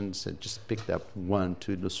 questions. I just picked up one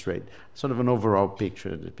to illustrate sort of an overall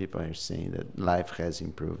picture that people are seeing that life has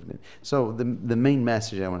improved. So the main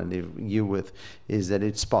message I want to leave you with is that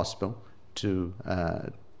it's possible to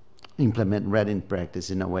implement REDD in practice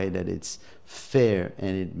in a way that it's fair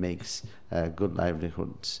and it makes good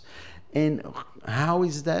livelihoods. And how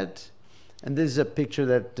is that? And this is a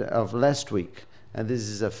picture of last week. And this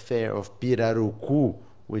is a fair of pirarucu,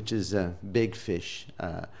 which is a big fish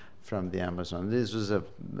from the Amazon. This was a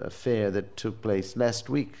fair that took place last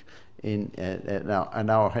week at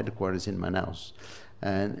our headquarters in Manaus.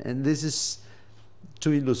 And this is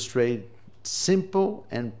to illustrate simple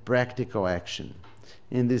and practical action.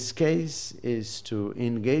 In this case, is to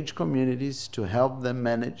engage communities to help them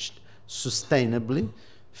manage sustainably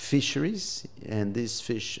fisheries, and this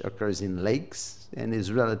fish occurs in lakes and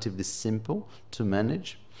is relatively simple to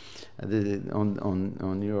manage.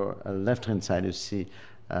 On your left-hand side, you see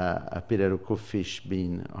a pirarucu fish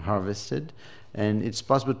being harvested, and it's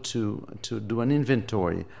possible to do an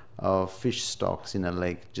inventory of fish stocks in a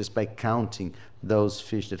lake just by counting those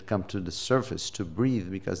fish that come to the surface to breathe,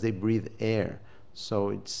 because they breathe air. So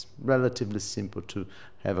it's relatively simple to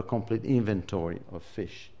have a complete inventory of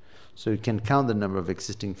fish. So you can count the number of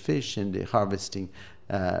existing fish, and the harvesting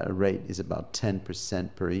rate is about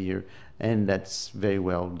 10% per year, and that's very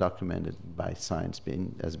well documented by science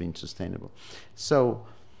as being sustainable. So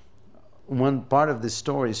one part of the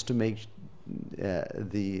story is to make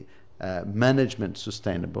the management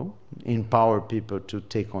sustainable, empower people to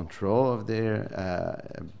take control of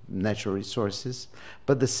their natural resources.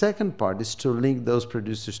 But the second part is to link those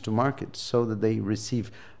producers to markets so that they receive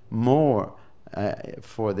more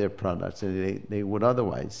for their products and they would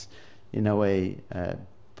otherwise, in a way,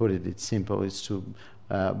 put it simple, is to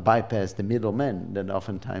bypass the middleman that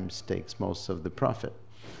oftentimes takes most of the profit.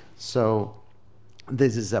 So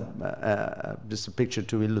this is just a picture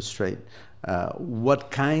to illustrate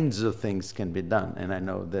what kinds of things can be done. And I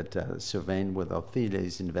know that Sylvain with Ophelia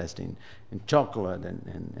is investing in chocolate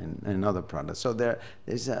and other products. So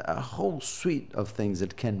there's a whole suite of things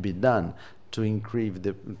that can be done to increase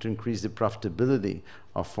the profitability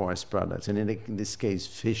of forest products. And in this case,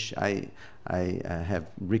 fish, I have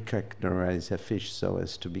recharacterized a fish so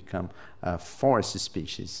as to become a forest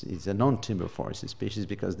species. It's a non-timber forest species,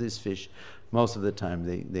 because this fish, most of the time,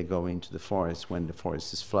 they go into the forest when the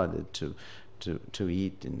forest is flooded to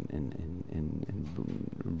eat and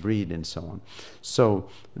breed and so on. So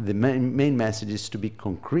the main message is to be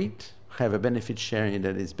concrete, have a benefit sharing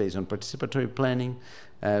that is based on participatory planning,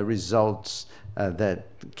 results that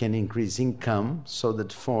can increase income so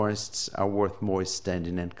that forests are worth more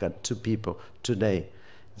standing and cut to people today.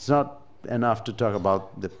 It's not enough to talk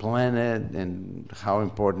about the planet and how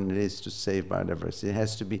important it is to save biodiversity. It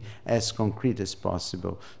has to be as concrete as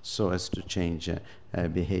possible so as to change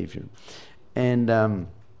behavior. And I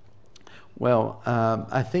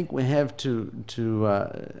think we have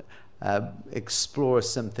to explore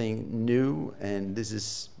something new, and this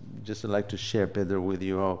is just I'd like to share, Pedro, with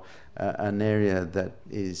you all, an area that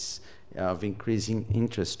is of increasing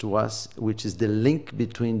interest to us, which is the link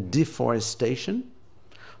between deforestation,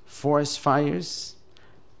 forest fires,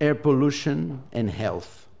 air pollution, and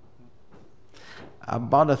health.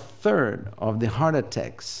 About a third of the heart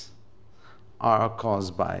attacks are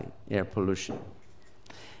caused by air pollution.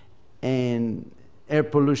 And air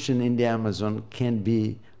pollution in the Amazon can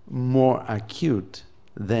be more acute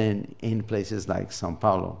than in places like Sao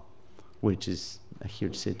Paulo, which is a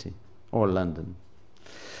huge city, or London,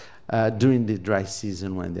 during the dry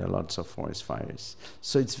season when there are lots of forest fires.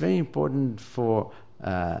 So it's very important for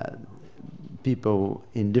people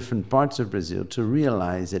in different parts of Brazil to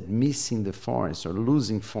realize that missing the forest or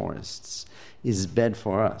losing forests is bad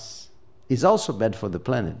for us. It's also bad for the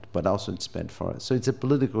planet, but also it's bad for us. So it's a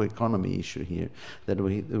political economy issue here that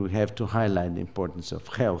we have to highlight the importance of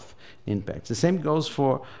health impacts. The same goes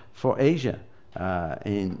for Asia,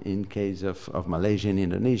 in case of Malaysia and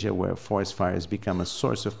Indonesia, where forest fires become a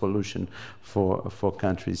source of pollution for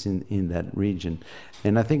countries in that region.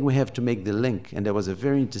 And I think we have to make the link, and there was a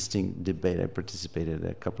very interesting debate. I participated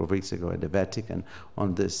a couple of weeks ago at the Vatican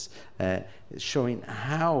on this, showing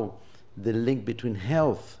how the link between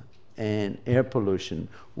health and air pollution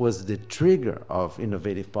was the trigger of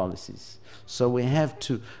innovative policies. So we have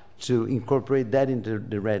to incorporate that into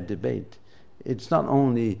the REDD debate. It's not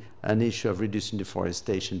only an issue of reducing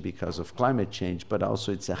deforestation because of climate change, but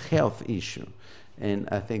also it's a health issue. And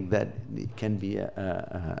I think that it can be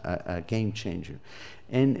a game changer.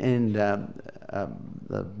 And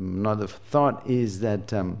another thought is that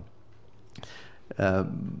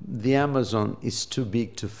the Amazon is too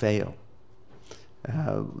big to fail.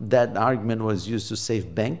 That argument was used to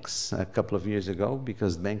save banks a couple of years ago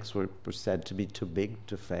because banks were said to be too big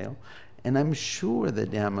to fail. And I'm sure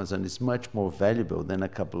that the Amazon is much more valuable than a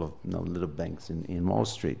couple of little banks in Wall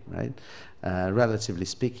Street, right? Relatively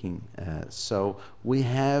speaking. So we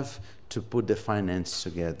have to put the finance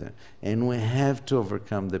together, and we have to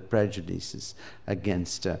overcome the prejudices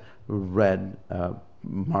against REDD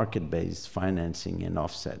market-based financing and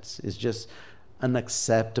offsets. It's just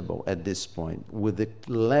unacceptable at this point, with the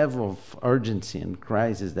level of urgency and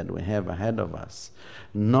crisis that we have ahead of us,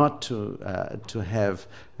 not to have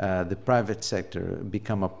the private sector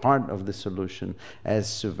become a part of the solution, as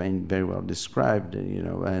Sylvain very well described,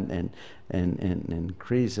 and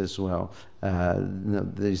Chris as well.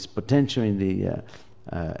 There's potential in the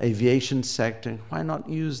aviation sector. Why not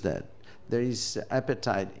use that? There is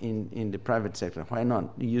appetite in the private sector. Why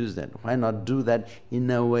not use that? Why not do that in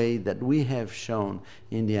a way that we have shown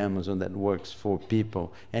in the Amazon that works for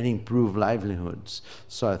people and improve livelihoods?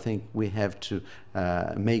 So I think we have to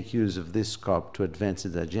make use of this COP to advance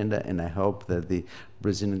the agenda, and I hope that the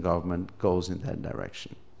Brazilian government goes in that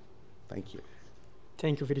direction. Thank you.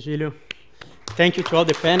 Thank you, Virgilio. Thank you to all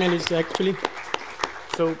the panelists, actually.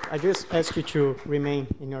 So I just ask you to remain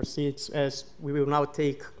in your seats as we will now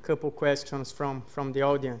take a couple questions from the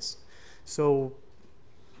audience. So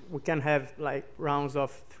we can have like rounds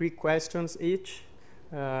of 3 questions each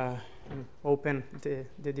and open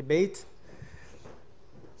the debate.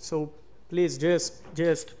 So please just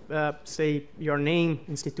say your name,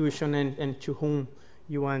 institution, and to whom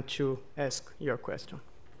you want to ask your question.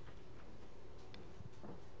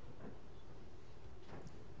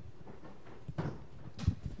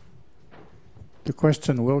 The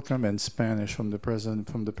question will come in Spanish from the person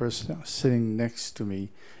sitting next to me.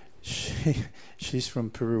 She's from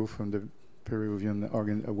Peru, from the Peruvian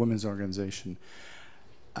women's organization.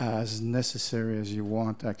 As necessary as you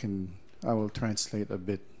want, I will translate a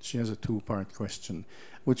bit. She has a 2-part question,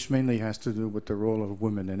 which mainly has to do with the role of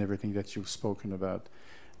women and everything that you've spoken about.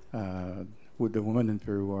 Would the women in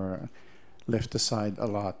Peru are left aside a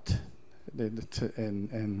lot?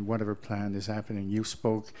 And whatever plan is happening. You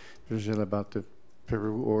spoke, Virgil, about the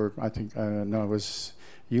Peru, or I think, no, it was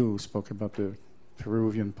you who spoke about the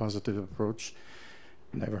Peruvian positive approach.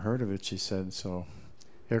 Never heard of it, she said, so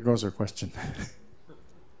here goes her question.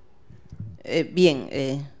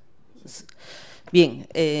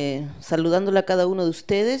 Saludándola a cada uno de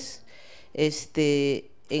ustedes,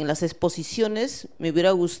 en las exposiciones me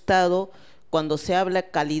hubiera gustado cuando se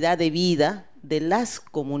habla calidad de vida de las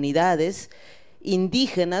comunidades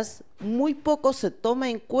indígenas, muy poco se toma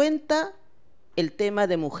en cuenta el tema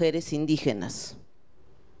de mujeres indígenas.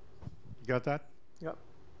 Got that? Yeah,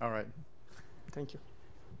 All right. thank you.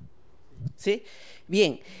 ¿Sí?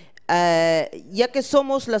 Bien, ya que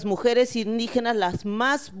somos las mujeres indígenas las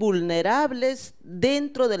más vulnerables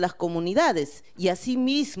dentro de las comunidades y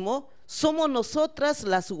asimismo somos nosotras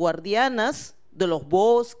las guardianas de los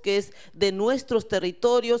bosques, de nuestros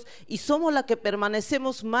territorios y somos las que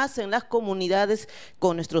permanecemos más en las comunidades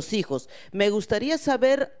con nuestros hijos. Me gustaría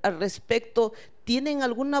saber al respecto, ¿tienen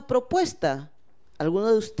alguna propuesta?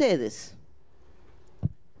 ¿Alguno de ustedes?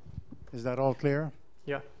 Is that all clear?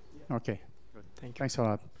 Yeah, Okay. thank you. Thanks a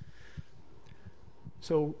lot.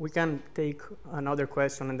 So we can take another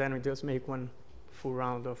question and then we just make one full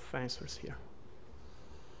round of answers here.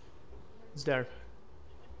 Is there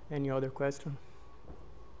any other question?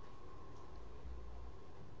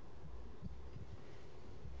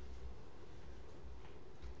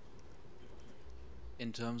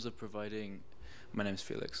 In terms of providing, my name is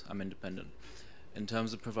Felix, I'm independent. In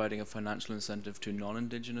terms of providing a financial incentive to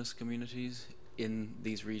non-Indigenous communities in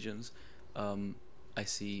these regions, I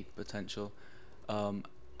see potential.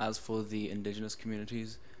 As for the Indigenous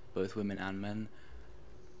communities, both women and men,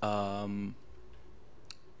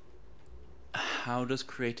 how does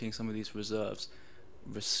creating some of these reserves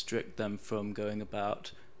restrict them from going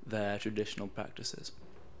about their traditional practices?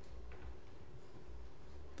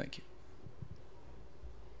 Thank you.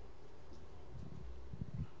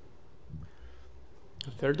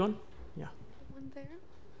 The third one? Yeah. One there.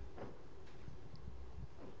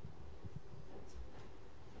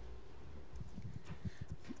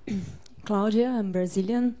 Claudia, I'm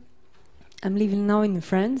Brazilian. I'm living now in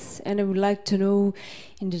France, and I would like to know,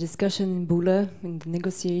 in the discussion in Bula, in the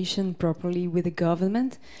negotiation properly with the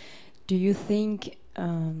government, do you think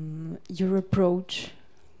your approach,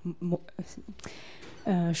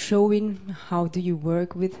 showing how do you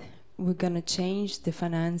work with, we're going to change the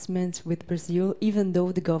financement with Brazil, even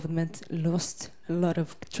though the government lost a lot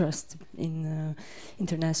of trust in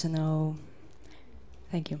international.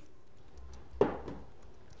 Thank you.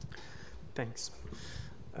 Thanks.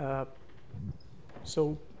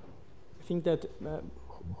 So I think that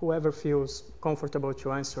whoever feels comfortable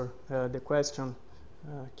to answer the question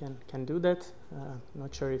can do that.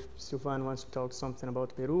 Not sure if Silvan wants to talk something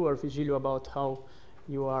about Peru or Vigilio about how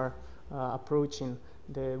you are approaching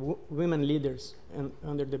the women leaders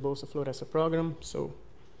under the Bolsa Floresta program. So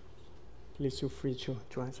please feel free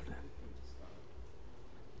to answer that.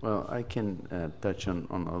 Well, I can touch on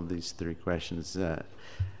all these three questions.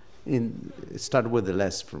 Start with the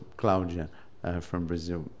last from Claudia from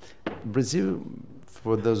Brazil. Brazil,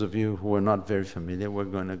 for those of you who are not very familiar,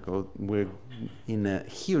 we're in a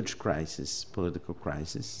huge crisis, political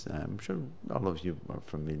crisis. I'm sure all of you are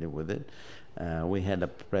familiar with it. We had a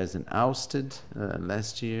president ousted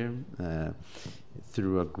last year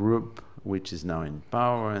through a group which is now in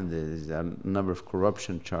power, and there's a number of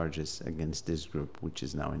corruption charges against this group which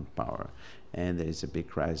is now in power. And there is a big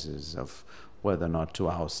crisis of whether or not to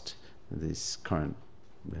oust this current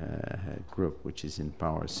group which is in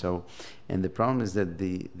power. So, and the problem is that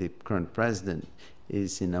the current president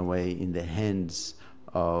is in a way in the hands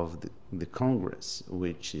of the Congress,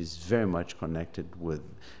 which is very much connected with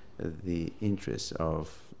the interests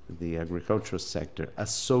of the agricultural sector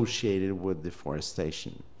associated with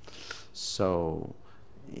deforestation. So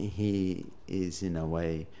he is in a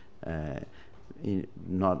way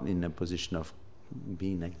not in a position of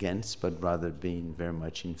being against, but rather being very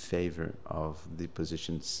much in favor of the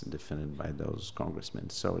positions defended by those congressmen.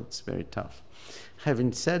 So it's very tough.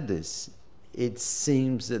 Having said this, it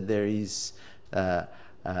seems that there is a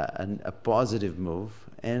positive move,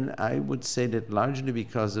 and I would say that largely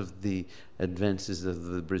because of the advances of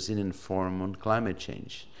the Brazilian Forum on Climate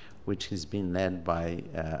Change, which has been led by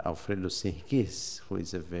Alfredo Serquis, who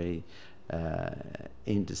is a very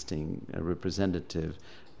interesting representative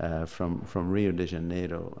from Rio de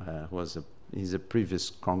Janeiro, he's a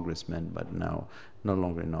previous congressman, but now no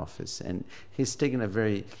longer in office. And he's taken a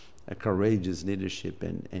very courageous leadership,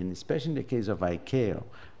 and especially in the case of ICAO,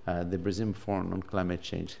 the Brazilian Forum on Climate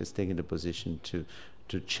Change has taken the position to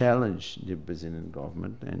challenge the Brazilian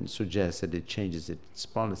government and suggest that it changes its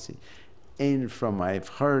policy. And from I've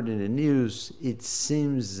heard in the news, it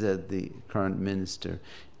seems that the current minister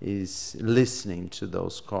is listening to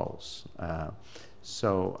those calls.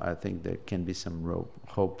 So I think there can be some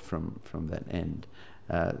hope from that end,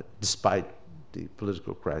 despite the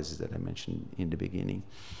political crisis that I mentioned in the beginning.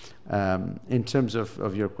 In terms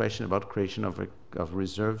of your question about creation of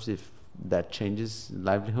reserves, if that changes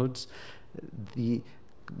livelihoods,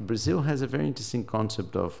 Brazil has a very interesting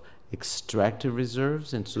concept of extractive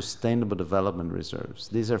reserves and sustainable development reserves.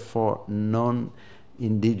 These are for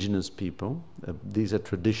non-indigenous people. These are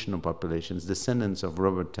traditional populations, descendants of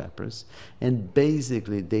rubber tappers, and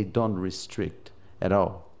basically they don't restrict at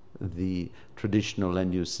all the traditional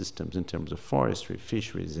land use systems in terms of forestry,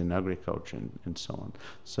 fisheries, and agriculture, and so on.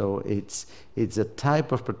 So it's a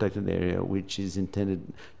type of protected area which is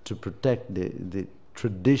intended to protect the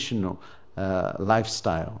traditional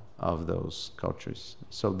lifestyle of those cultures.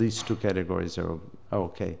 So these two categories are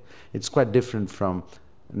okay. It's quite different from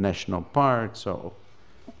national parks or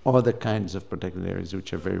other kinds of protected areas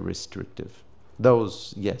which are very restrictive.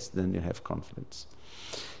 Those, yes, then you have conflicts.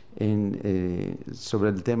 Sobre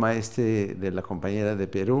el tema de la compañera de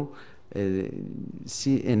Perú,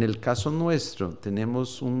 sí, en el caso nuestro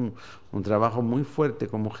tenemos un trabajo muy fuerte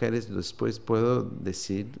con mujeres. Después puedo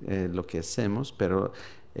decir lo que hacemos, pero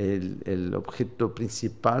el objeto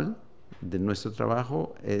principal de nuestro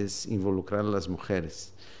trabajo es involucrar a las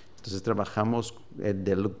mujeres. Entonces trabajamos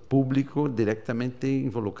del público directamente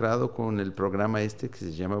involucrado con el programa que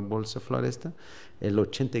se llama Bolsa Floresta. El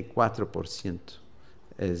 84%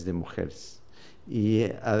 es de mujeres. Y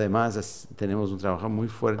además tenemos un trabajo muy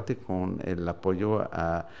fuerte con el apoyo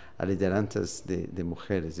a lideranzas de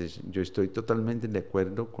mujeres. Yo estoy totalmente de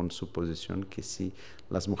acuerdo con su posición que sí,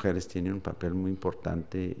 las mujeres tienen un papel muy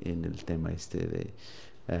importante en el tema de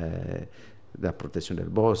la protección del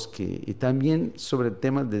bosque y también sobre el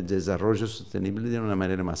tema del desarrollo sostenible de una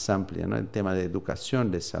manera más amplia, ¿no? El tema de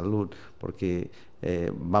educación, de salud, porque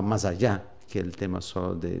va más allá que el tema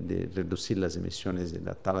solo de reducir las emisiones de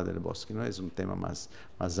la tala del bosque, ¿no? Es un tema más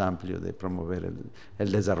amplio de promover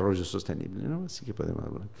el desarrollo sostenible, ¿no? Así que podemos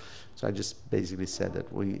hablar. So I just basically said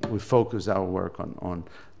that we focus our work on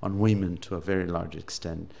women to a very large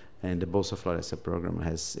extent, and the Bolsa Floresta program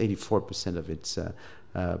has 84% of its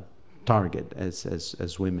target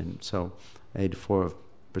as women. So 84%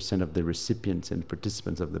 of the recipients and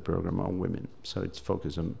participants of the program are women. So it's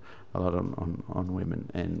focused a lot on women.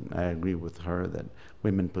 And I agree with her that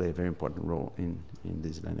women play a very important role in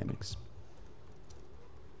these dynamics.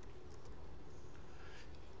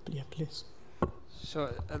 Yeah, please.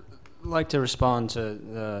 So I'd like to respond to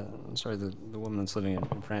the woman that's living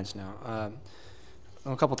in France now.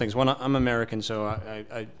 A couple things. One, I'm American, so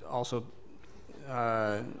I also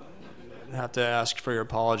have to ask for your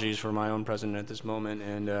apologies for my own president at this moment,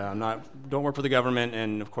 and don't work for the government,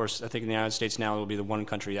 and of course I think in the United States now it will be the one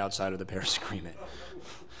country outside of the Paris Agreement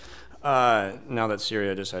now that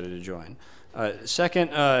Syria decided to join.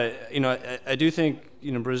 Second, I do think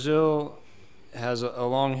Brazil has a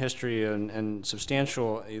long history and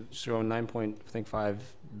substantial, 9.5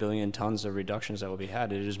 billion tons of reductions that will be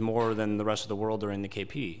had. It is more than the rest of the world during the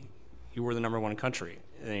KP. You were the #1 country,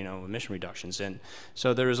 emission reductions. And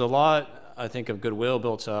so there is a lot, I think, of goodwill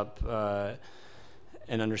built up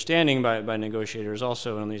and understanding by negotiators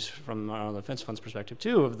also, and at least from our defense fund's perspective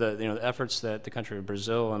too, of the efforts that the country of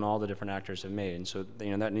Brazil and all the different actors have made. And so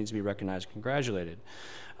that needs to be recognized and congratulated.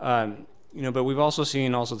 But we've also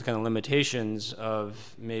seen the kind of limitations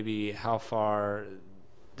of maybe how far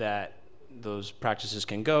that those practices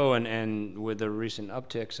can go, and with the recent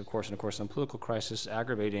upticks, of course, in the political crisis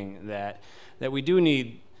aggravating that we do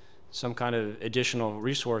need some kind of additional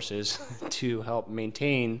resources to help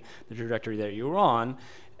maintain the trajectory that you're on.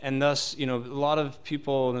 And thus, a lot of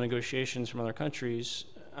people in the negotiations from other countries,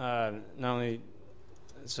 not only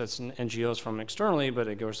so it's NGOs from externally, but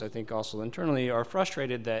of course I think also internally, are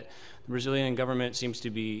frustrated that the Brazilian government seems to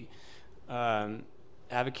be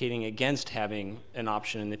advocating against having an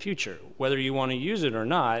option in the future. Whether you want to use it or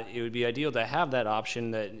not, it would be ideal to have that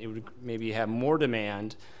option, that it would maybe have more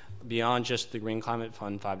demand beyond just the Green Climate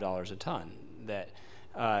Fund, $5 a ton.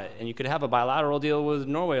 And you could have a bilateral deal with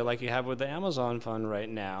Norway like you have with the Amazon Fund right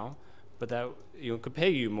now, but that could pay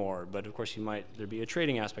you more, but of course there'd be a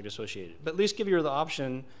trading aspect associated. But at least give you the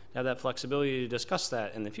option to have that flexibility to discuss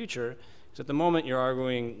that in the future, because at the moment you're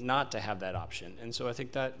arguing not to have that option. And so I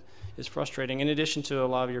think that is frustrating, in addition to a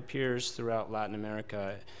lot of your peers throughout Latin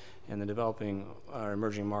America and the developing or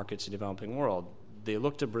emerging markets, the developing world. They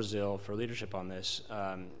look to Brazil for leadership on this.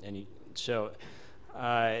 I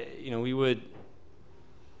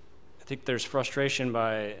think there's frustration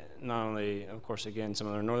by not only, of course, again, some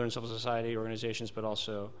of the northern civil society organizations, but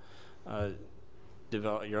also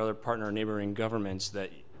your other partner neighboring governments, that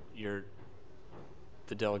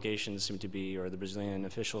the delegations seem to be, or the Brazilian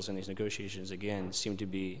officials in these negotiations, again, seem to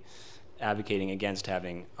be advocating against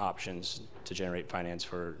having options to generate finance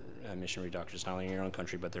for emission reductions, not only in your own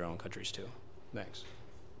country, but their own countries too. Thanks.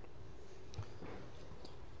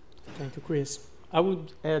 Thank you, Chris. I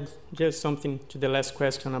would add just something to the last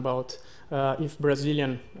question about if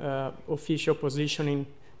Brazilian official positioning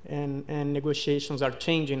and negotiations are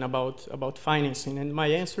changing about financing. And my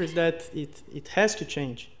answer is that it has to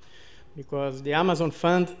change, because the Amazon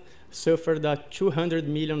Fund suffered a $200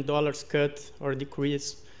 million cut or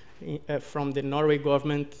decrease from the Norway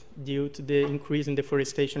government due to the increase in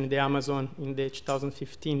deforestation in the Amazon in the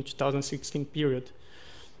 2015-2016 period.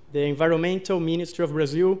 The Environmental Ministry of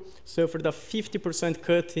Brazil suffered a 50%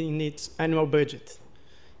 cut in its annual budget.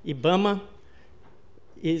 IBAMA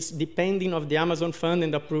is depending on the Amazon Fund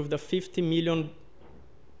and approved a 50 million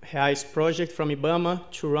reais project from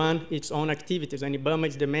IBAMA to run its own activities. And IBAMA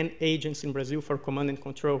is the main agency in Brazil for command and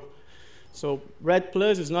control. So REDD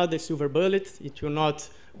Plus is not the silver bullet. It will not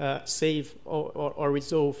save or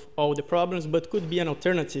resolve all the problems, but could be an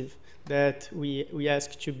alternative that we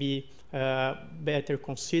ask to be better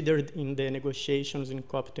considered in the negotiations in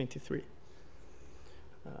COP23.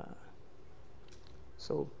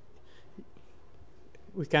 So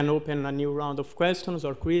we can open a new round of questions,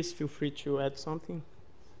 or Chris, feel free to add something.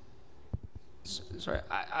 Sorry,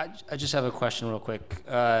 I just have a question real quick.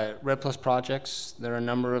 REDD Plus projects, there are a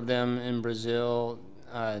number of them in Brazil.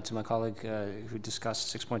 To my colleague who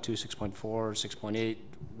discussed 6.2, 6.4, 6.8,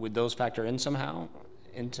 would those factor in somehow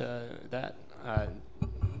into that?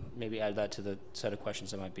 Maybe add that to the set of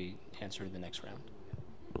questions that might be answered in the next round.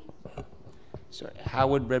 So how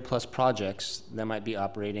would REDD Plus projects that might be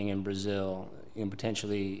operating in Brazil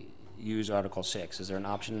potentially use Article 6? Is there an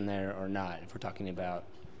option in there or not if we're talking about,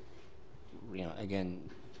 again,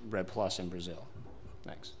 REDD Plus in Brazil?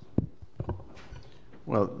 Thanks.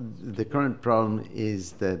 Well, the current problem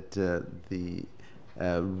is that the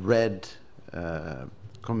REDD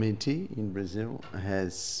committee in Brazil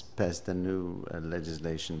has passed a new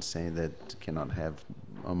legislation saying that cannot have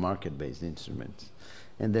a market-based instruments.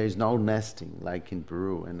 And there is no nesting like in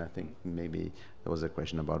Peru, and I think maybe there was a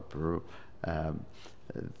question about Peru.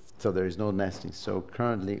 So there is no nesting. So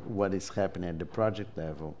currently what is happening at the project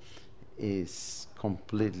level is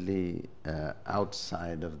completely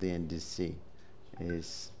outside of the NDC.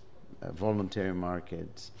 Is voluntary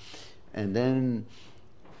markets. And then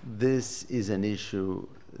this is an issue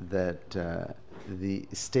that the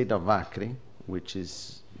state of Acre, which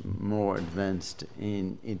is more advanced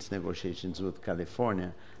in its negotiations with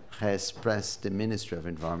California, has pressed the Ministry of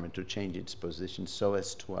Environment to change its position so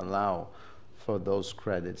as to allow for those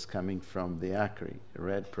credits coming from the Acre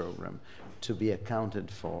REDD program to be accounted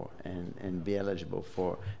for and be eligible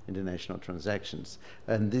for international transactions.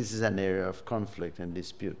 And this is an area of conflict and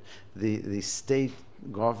dispute. The state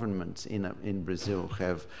governments in Brazil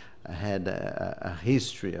have had a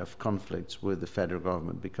history of conflicts with the federal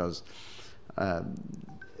government because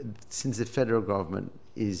since the federal government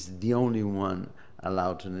is the only one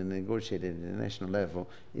allowed to negotiate at the international level,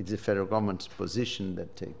 it's the federal government's position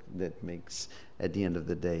that makes, at the end of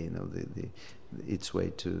the day, its way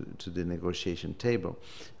to the negotiation table.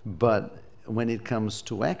 But when it comes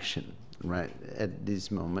to action, right, at this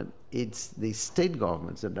moment, it's the state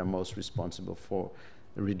governments that are most responsible for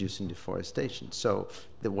reducing deforestation. So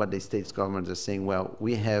what the state governments are saying, well,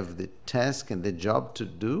 we have the task and the job to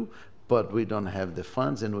do, but we don't have the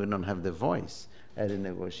funds and we don't have the voice at a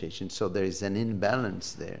negotiation. So there is an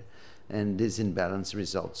imbalance there. And this imbalance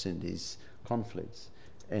results in these conflicts.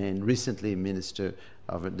 And recently, the Minister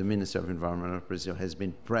of Environment of Brazil has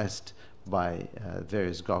been pressed by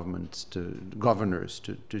various governors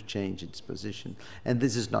to change its position. And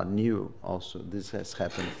this is not new also. This has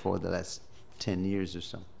happened for the last 10 years or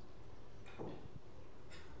so.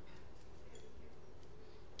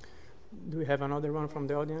 Do we have another one from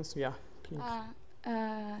the audience? Yeah, please.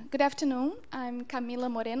 Good afternoon. I'm Camila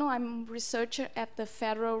Moreno. I'm a researcher at the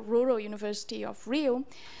Federal Rural University of Rio.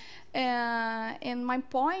 And my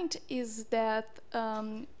point is that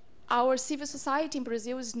our civil society in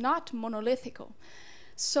Brazil is not monolithic.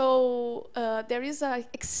 So there is an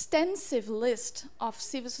extensive list of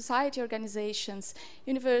civil society organizations,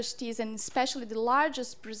 universities, and especially the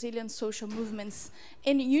largest Brazilian social movements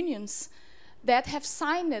and unions that have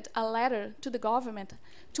signed a letter to the government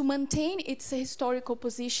to maintain its historical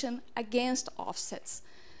position against offsets.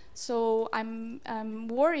 So I'm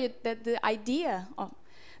worried that the idea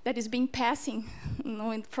that is being passing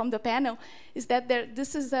from the panel is that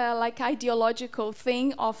this is a ideological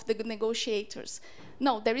thing of the negotiators.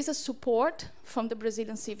 No, there is a support from the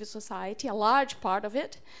Brazilian civil society, a large part of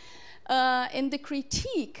it, and the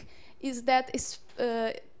critique is that it's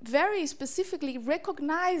very specifically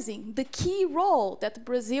recognizing the key role that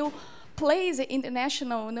Brazil plays in the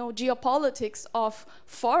national geopolitics of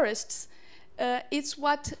forests. It's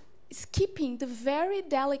what is keeping the very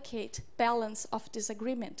delicate balance of this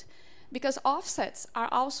agreement, because offsets are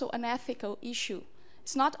also an ethical issue.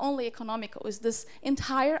 It's not only economical, it's this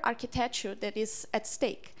entire architecture that is at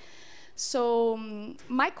stake. So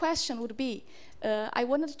my question would be, I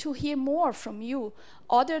wanted to hear more from you,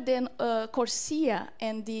 other than CORSIA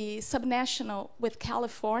and the subnational with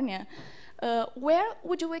California. Where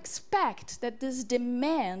would you expect that this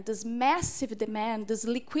demand, this massive demand, this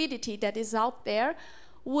liquidity that is out there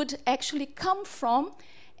would actually come from,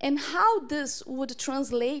 and how this would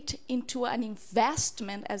translate into an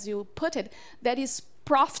investment, as you put it, that is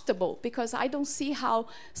profitable? Because I don't see how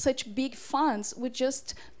such big funds would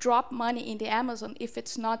just drop money in the Amazon if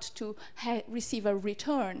it's not to receive a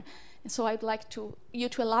return. And so I'd like you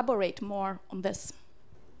to elaborate more on this.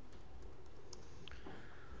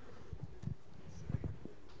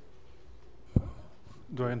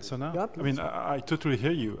 Do I answer now? Yeah, I mean, I totally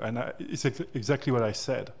hear you, and it's exactly what I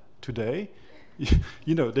said today.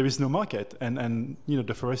 You know, there is no market, and you know,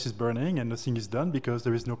 the forest is burning and nothing is done because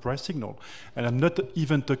there is no price signal. And I'm not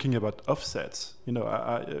even talking about offsets. You know,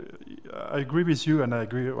 I agree with you, and I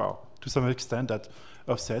agree, well, to some extent, that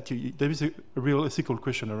offset, there is a real ethical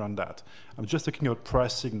question around that. I'm just talking about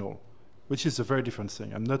price signal, which is a very different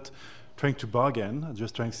thing. I'm not trying to bargain. I'm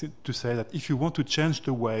just trying to say that if you want to change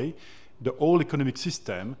the way the whole economic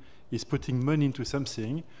system is putting money into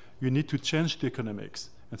something, you need to change the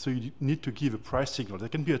economics. And so you need to give a price signal.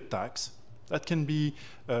 That can be a tax, that can be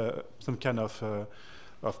some kind of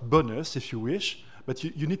bonus, if you wish, but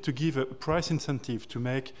you need to give a price incentive to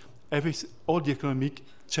make all the economic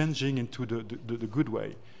changing into the good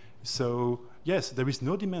way. So yes, there is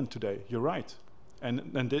no demand today, you're right.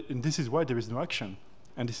 And this is why there is no action.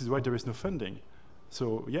 And this is why there is no funding.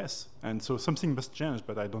 So yes, and so something must change,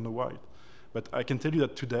 but I don't know why. But I can tell you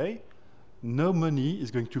that today, no money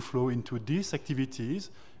is going to flow into these activities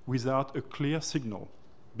without a clear signal,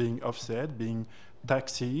 being offset, being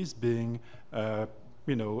taxes, being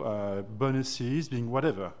bonuses, being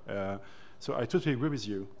whatever. So I totally agree with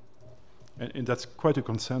you, and that's quite a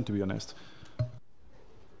concern, to be honest.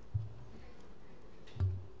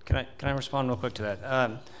 Can I respond real quick to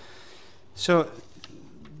that? So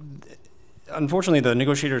unfortunately, the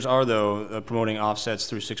negotiators are, though, promoting offsets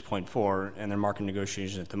through 6.4 and their market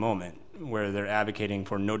negotiations at the moment, where they're advocating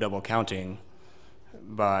for no double counting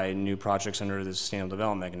by new projects under the Sustainable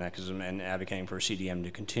Development Mechanism and advocating for CDM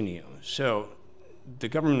to continue. So the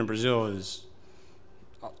government of Brazil is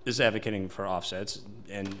advocating for offsets,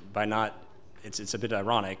 and by not, it's a bit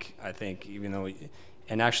ironic, I think, even though,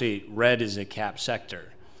 and actually REDD is a capped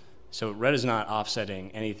sector. So REDD is not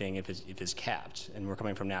offsetting anything if it's capped, and we're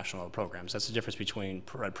coming from national programs. That's the difference between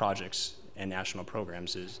REDD projects and national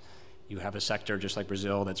programs, is you have a sector just like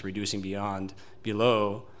Brazil that's reducing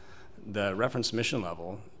below the reference emission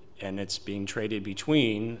level, and it's being traded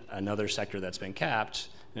between another sector that's been capped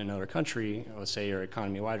in another country, let's say your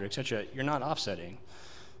economy wider, et cetera. You're not offsetting,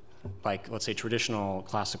 like, let's say, traditional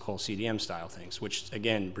classical CDM style things, which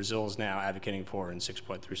again, Brazil is now advocating for in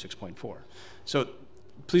 6.4. So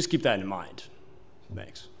please keep that in mind.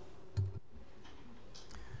 Thanks.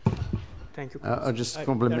 Thank you. I'll just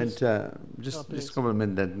compliment just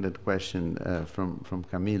compliment that question from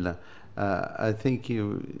Camila. I think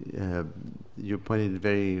you pointed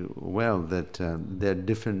very well that there are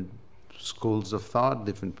different schools of thought,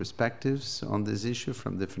 different perspectives on this issue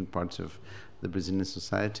from different parts of the Brazilian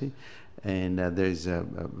society, and there is a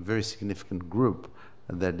very significant group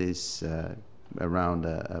that is around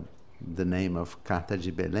the name of Carta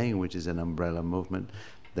de Belém, which is an umbrella movement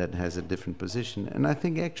that has a different position. And I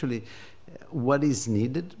think actually what is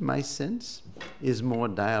needed, my sense, is more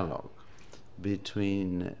dialogue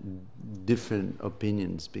between different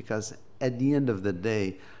opinions, because at the end of the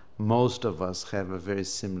day, most of us have a very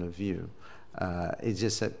similar view. It's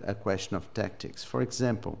just a question of tactics. For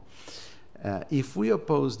example, if we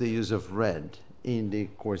oppose the use of REDD in the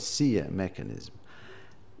CORSIA mechanism,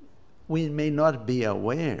 we may not be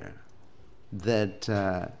aware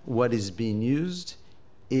that what is being used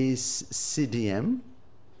is CDM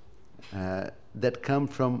that come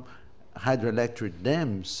from hydroelectric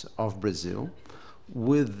dams of Brazil,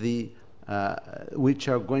 with which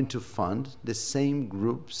are going to fund the same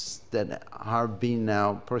groups that are being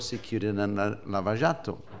now persecuted under Lava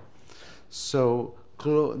Jato. So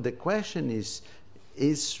the question is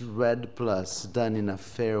REDD Plus done in a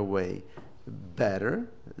fair way better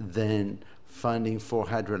than funding for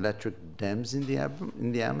hydroelectric dams in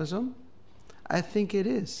the Amazon? I think it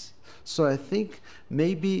is. So I think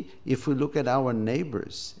maybe if we look at our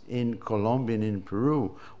neighbors in Colombia and in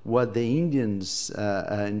Peru, what the Indians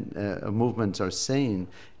movements are saying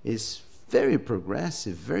is very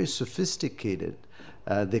progressive, very sophisticated.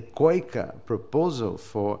 The COICA proposal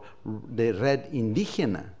for the REDD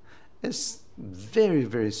Indígena is very,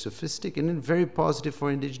 very sophisticated and very positive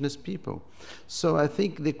for indigenous people. So I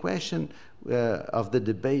think the question of the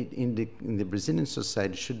debate in the Brazilian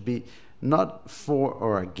society should be not for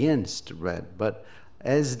or against REDD, but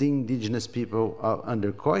as the indigenous people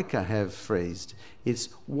under COICA have phrased, it's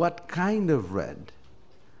what kind of REDD?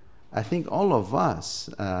 I think all of us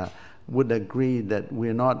would agree that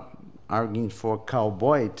we're not arguing for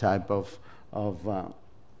cowboy type of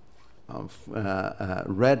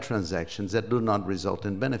REDD transactions that do not result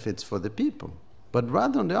in benefits for the people, but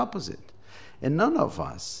rather on the opposite. And none of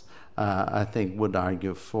us, I think, would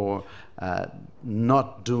argue for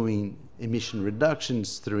not doing emission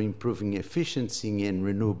reductions through improving efficiency in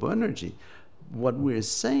renewable energy. What we're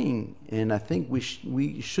saying, and I think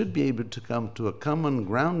we should be able to come to a common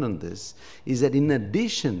ground on this, is that in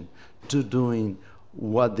addition to doing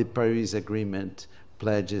what the Paris Agreement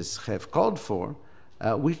pledges have called for,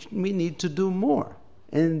 we need to do more.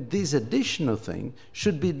 And this additional thing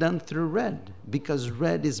should be done through REDD, because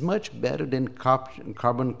REDD is much better than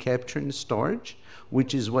carbon capture and storage,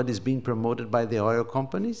 which is what is being promoted by the oil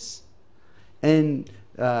companies. And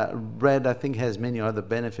REDD, I think, has many other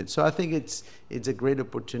benefits. So I think it's a great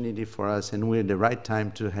opportunity for us, and we're at the right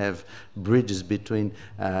time to have bridges between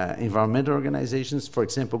environmental organizations. For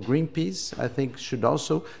example, Greenpeace, I think, should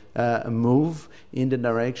also move in the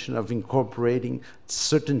direction of incorporating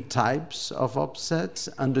certain types of offsets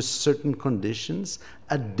under certain conditions,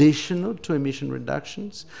 additional to emission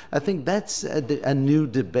reductions. I think that's a new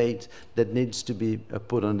debate that needs to be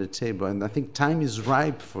put on the table, and I think time is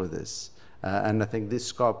ripe for this. And I think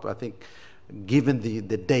this COP, I think, given the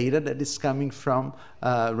data that is coming from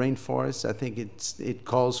rainforests, I think it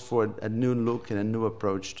calls for a new look and a new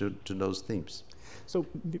approach to those themes. So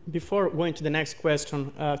before going to the next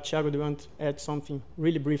question, Thiago, do you want to add something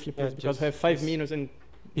really briefly, please? Because we have 5 minutes and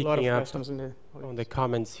a lot of questions in the audience. On the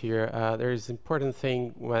comments here, there is an important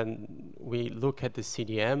thing when we look at the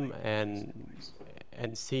CDM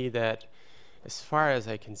and see that, as far as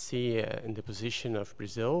I can see in the position of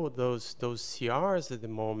Brazil, those CRs at the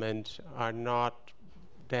moment are not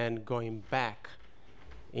then going back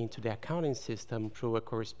into the accounting system through a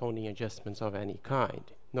corresponding adjustments of any kind,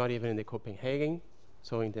 not even in the Copenhagen,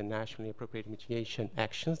 so in the nationally appropriate mitigation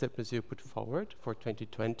actions that Brazil put forward for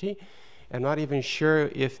 2020. I'm not even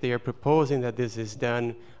sure if they are proposing that this is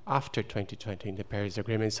done after 2020 in the Paris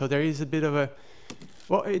Agreement. So there is a bit of a,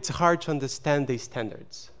 well, it's hard to understand these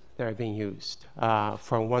standards that are being used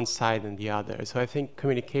from one side and the other. So I think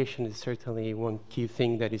communication is certainly one key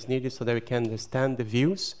thing that is needed so that we can understand the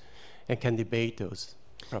views and can debate those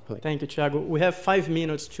properly. Thank you, Thiago. We have 5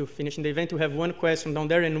 minutes to finish the event. We have one question down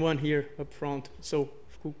there and one here up front. So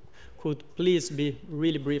could please be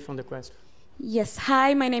really brief on the question. Yes,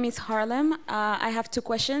 hi, my name is Harlem. I have 2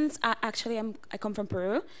 questions. Actually, I come from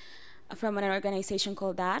Peru, from an organization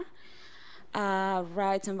called DAR.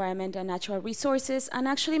 Rights, Environment, and Natural Resources. And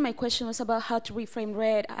actually, my question was about how to reframe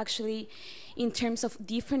REDD actually in terms of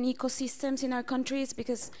different ecosystems in our countries,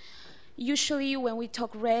 because usually when we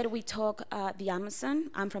talk REDD, we talk the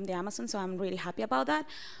Amazon. I'm from the Amazon, so I'm really happy about that.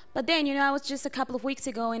 But then, you know, I was just a couple of weeks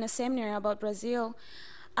ago in a seminar about Brazil,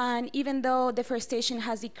 and even though deforestation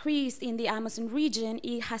has decreased in the Amazon region,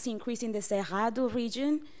 it has increased in the Cerrado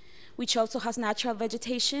region, which also has natural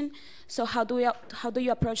vegetation. So how do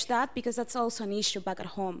you approach that? Because that's also an issue back at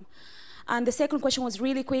home. And the second question was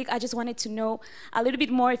really quick. I just wanted to know a little bit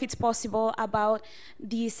more, if it's possible, about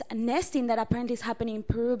this nesting that apparently is happening in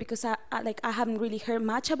Peru, because I haven't really heard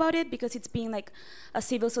much about it, because it's been like a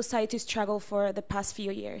civil society struggle for the past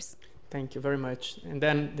few years. Thank you very much. And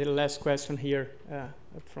then the last question here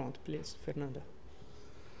up front, please, Fernanda.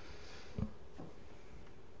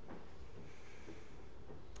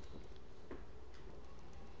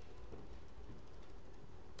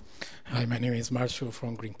 Hi, my name is Marcio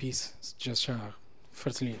from Greenpeace. It's just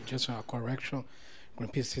firstly, just a correction.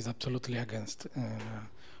 Greenpeace is absolutely against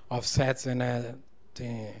offsets, and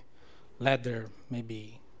the latter,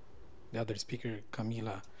 maybe the other speaker,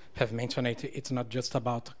 Camila, have mentioned it. It's not just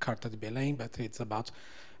about Carta de Belém, but it's about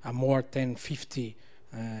more than 50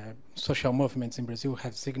 social movements in Brazil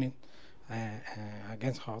have signed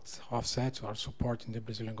against offsets or supporting the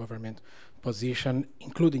Brazilian government position,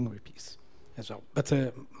 including Greenpeace as well.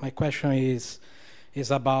 But my question is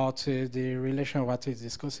about the relation of what is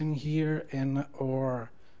discussing here and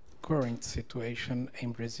our current situation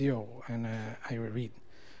in Brazil, and I will read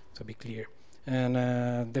to be clear.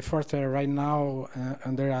 And the fourth right now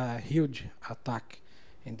under a huge attack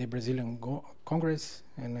in the Brazilian Congress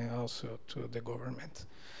and also to the government.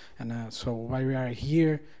 And so while we are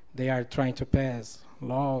here, they are trying to pass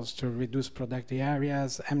laws to reduce productive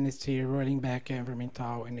areas, amnesty, rolling back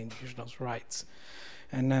environmental and indigenous rights.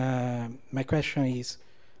 And my question is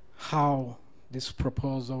how this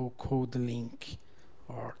proposal could link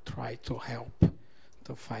or try to help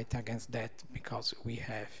to fight against that, because we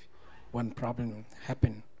have one problem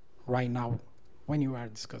happen right now when you are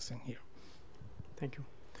discussing here. Thank you.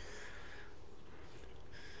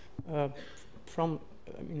 From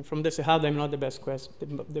the Cerrado, I'm not the best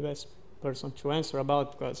person to answer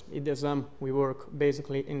about, because IDESAM, we work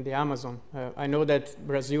basically in the Amazon. I know that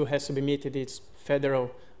Brazil has submitted its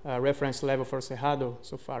federal reference level for Cerrado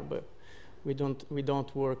so far, but we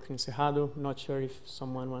don't work in Cerrado. Not sure if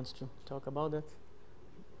someone wants to talk about that.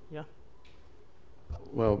 Yeah.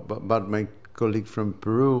 Well, but my colleague from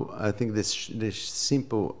Peru, I think this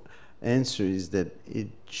simple answer is that it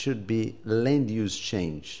should be land use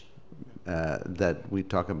change that we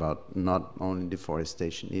talk about, not only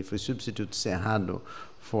deforestation. If we substitute Cerrado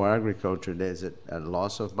for agriculture, there's a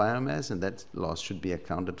loss of biomass, and that loss should be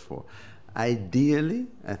accounted for. Ideally,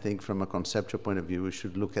 I think from a conceptual point of view, we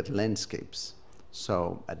should look at landscapes.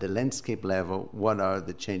 So at the landscape level, what are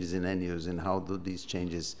the changes in land use, and how do these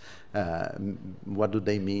changes, what do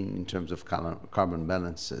they mean in terms of carbon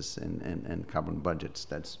balances and carbon budgets?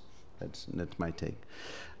 That's my take.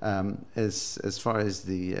 As far as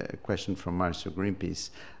the question from Marcio Greenpeace,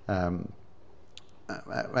 I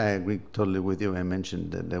agree totally with you. I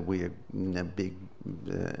mentioned that we are in a big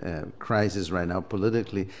crisis right now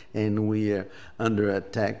politically, and we are under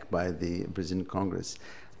attack by the Brazilian Congress.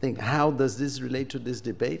 I think, how does this relate to this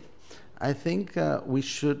debate? I think we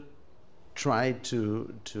should try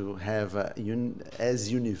to have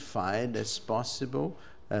as unified as possible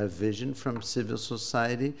vision from civil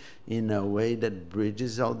society in a way that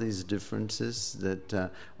bridges all these differences that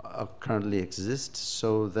currently exist,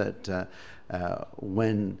 so that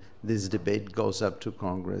when this debate goes up to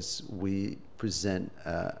Congress, we present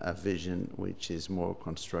a vision which is more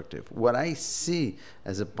constructive. What I see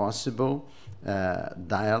as a possible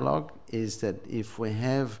dialogue is that if we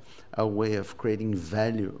have a way of creating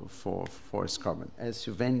value for forest carbon, as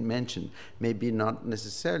you mentioned, maybe not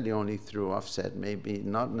necessarily only through offset, maybe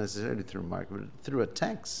not necessarily through market, but through a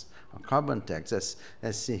tax, a carbon tax, as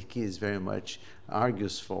synergies very much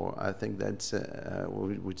argues for. I think that's,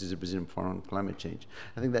 which is a Brazilian Forum on Climate Change.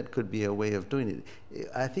 I think that could be a way of doing it.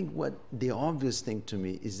 I think what the obvious thing to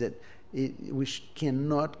me is that we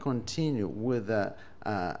cannot continue with a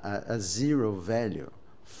zero value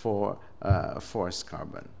for forest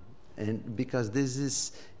carbon, and because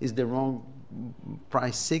this is the wrong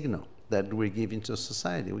price signal that we're giving to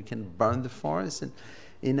society. We can burn the forest, and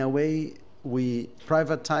in a way we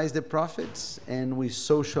privatize the profits and we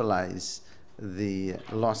socialize the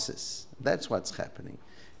losses. That's what's happening,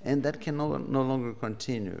 and that can no longer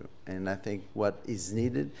continue. And I think what is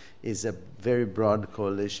needed is a very broad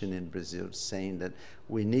coalition in Brazil saying that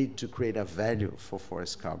we need to create a value for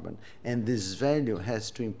forest carbon, and this value has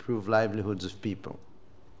to improve livelihoods of people.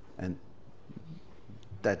 And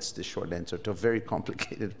that's the short answer to a very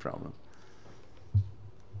complicated problem.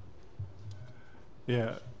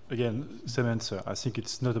 Yeah, again, same answer. I think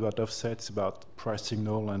it's not about offset, it's about price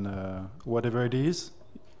signal, and whatever it is,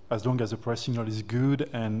 as long as the price signal is good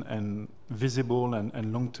and visible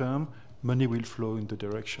and long term, money will flow in the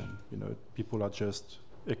direction. You know, people are just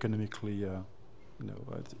economically, you know,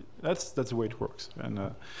 that's the way it works.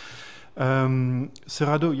 And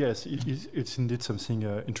Cerrado, yes, it's indeed something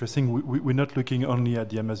interesting. We're not looking only at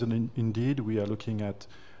the Amazon. Indeed, we are looking at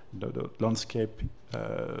the landscape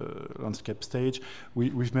stage.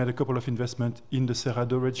 We've made a couple of investments in the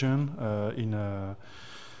Cerrado region,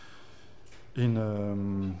 in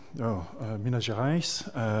Minas Gerais,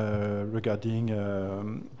 regarding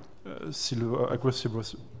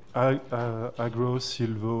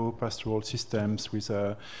agro-silvo-pastoral systems with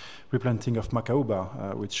replanting of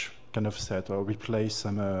Macaúba, which can offset or replace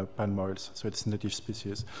some palm oils, so it's native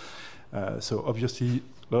species. So obviously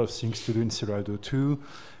a lot of things to do in Cerrado too.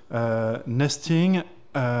 Nesting,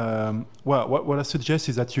 well, what I suggest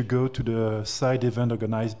is that you go to the side event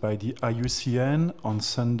organized by the IUCN on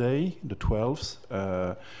Sunday, the 12th,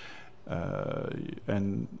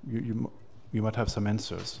 and you might have some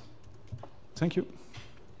answers. Thank you.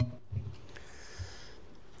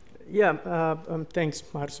 Yeah, thanks,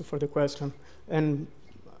 Marcio, for the question. And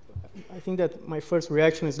I think that my first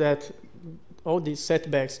reaction is that all these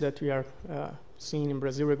setbacks that we are seeing in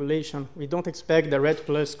Brazil regulation, we don't expect the REDD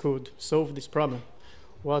Plus could solve this problem.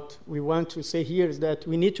 what we want to say here is that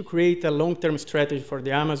we need to create a long-term strategy for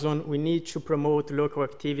the Amazon. We need to promote local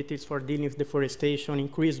activities for dealing with deforestation,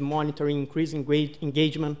 increase monitoring, increase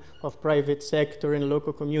engagement of private sector and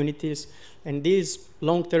local communities. And this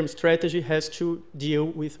long-term strategy has to deal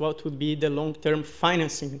with what would be the long-term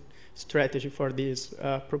financing strategy for this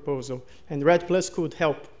proposal. And REDD Plus could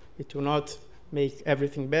help. It will not make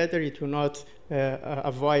everything better. It will not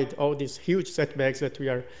avoid all these huge setbacks that we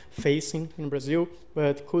are facing in Brazil,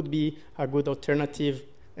 but could be a good alternative.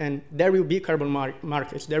 And there will be carbon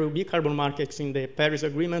markets. There will be carbon markets in the Paris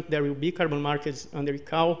Agreement. There will be carbon markets under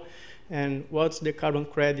ICAO. And what's the carbon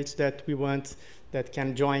credits that we want that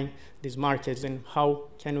can join these markets, and how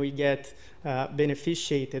can we get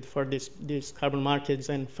beneficiated for these carbon markets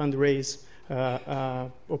and fundraise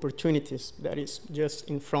opportunities that is just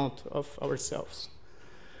in front of ourselves.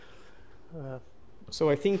 So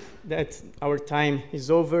I think that our time is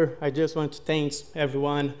over. I just want to thank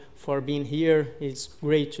everyone for being here. It's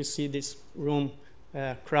great to see this room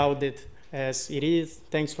crowded as it is.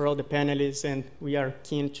 Thanks for all the panelists, and we are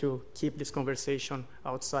keen to keep this conversation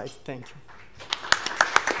outside. Thank you.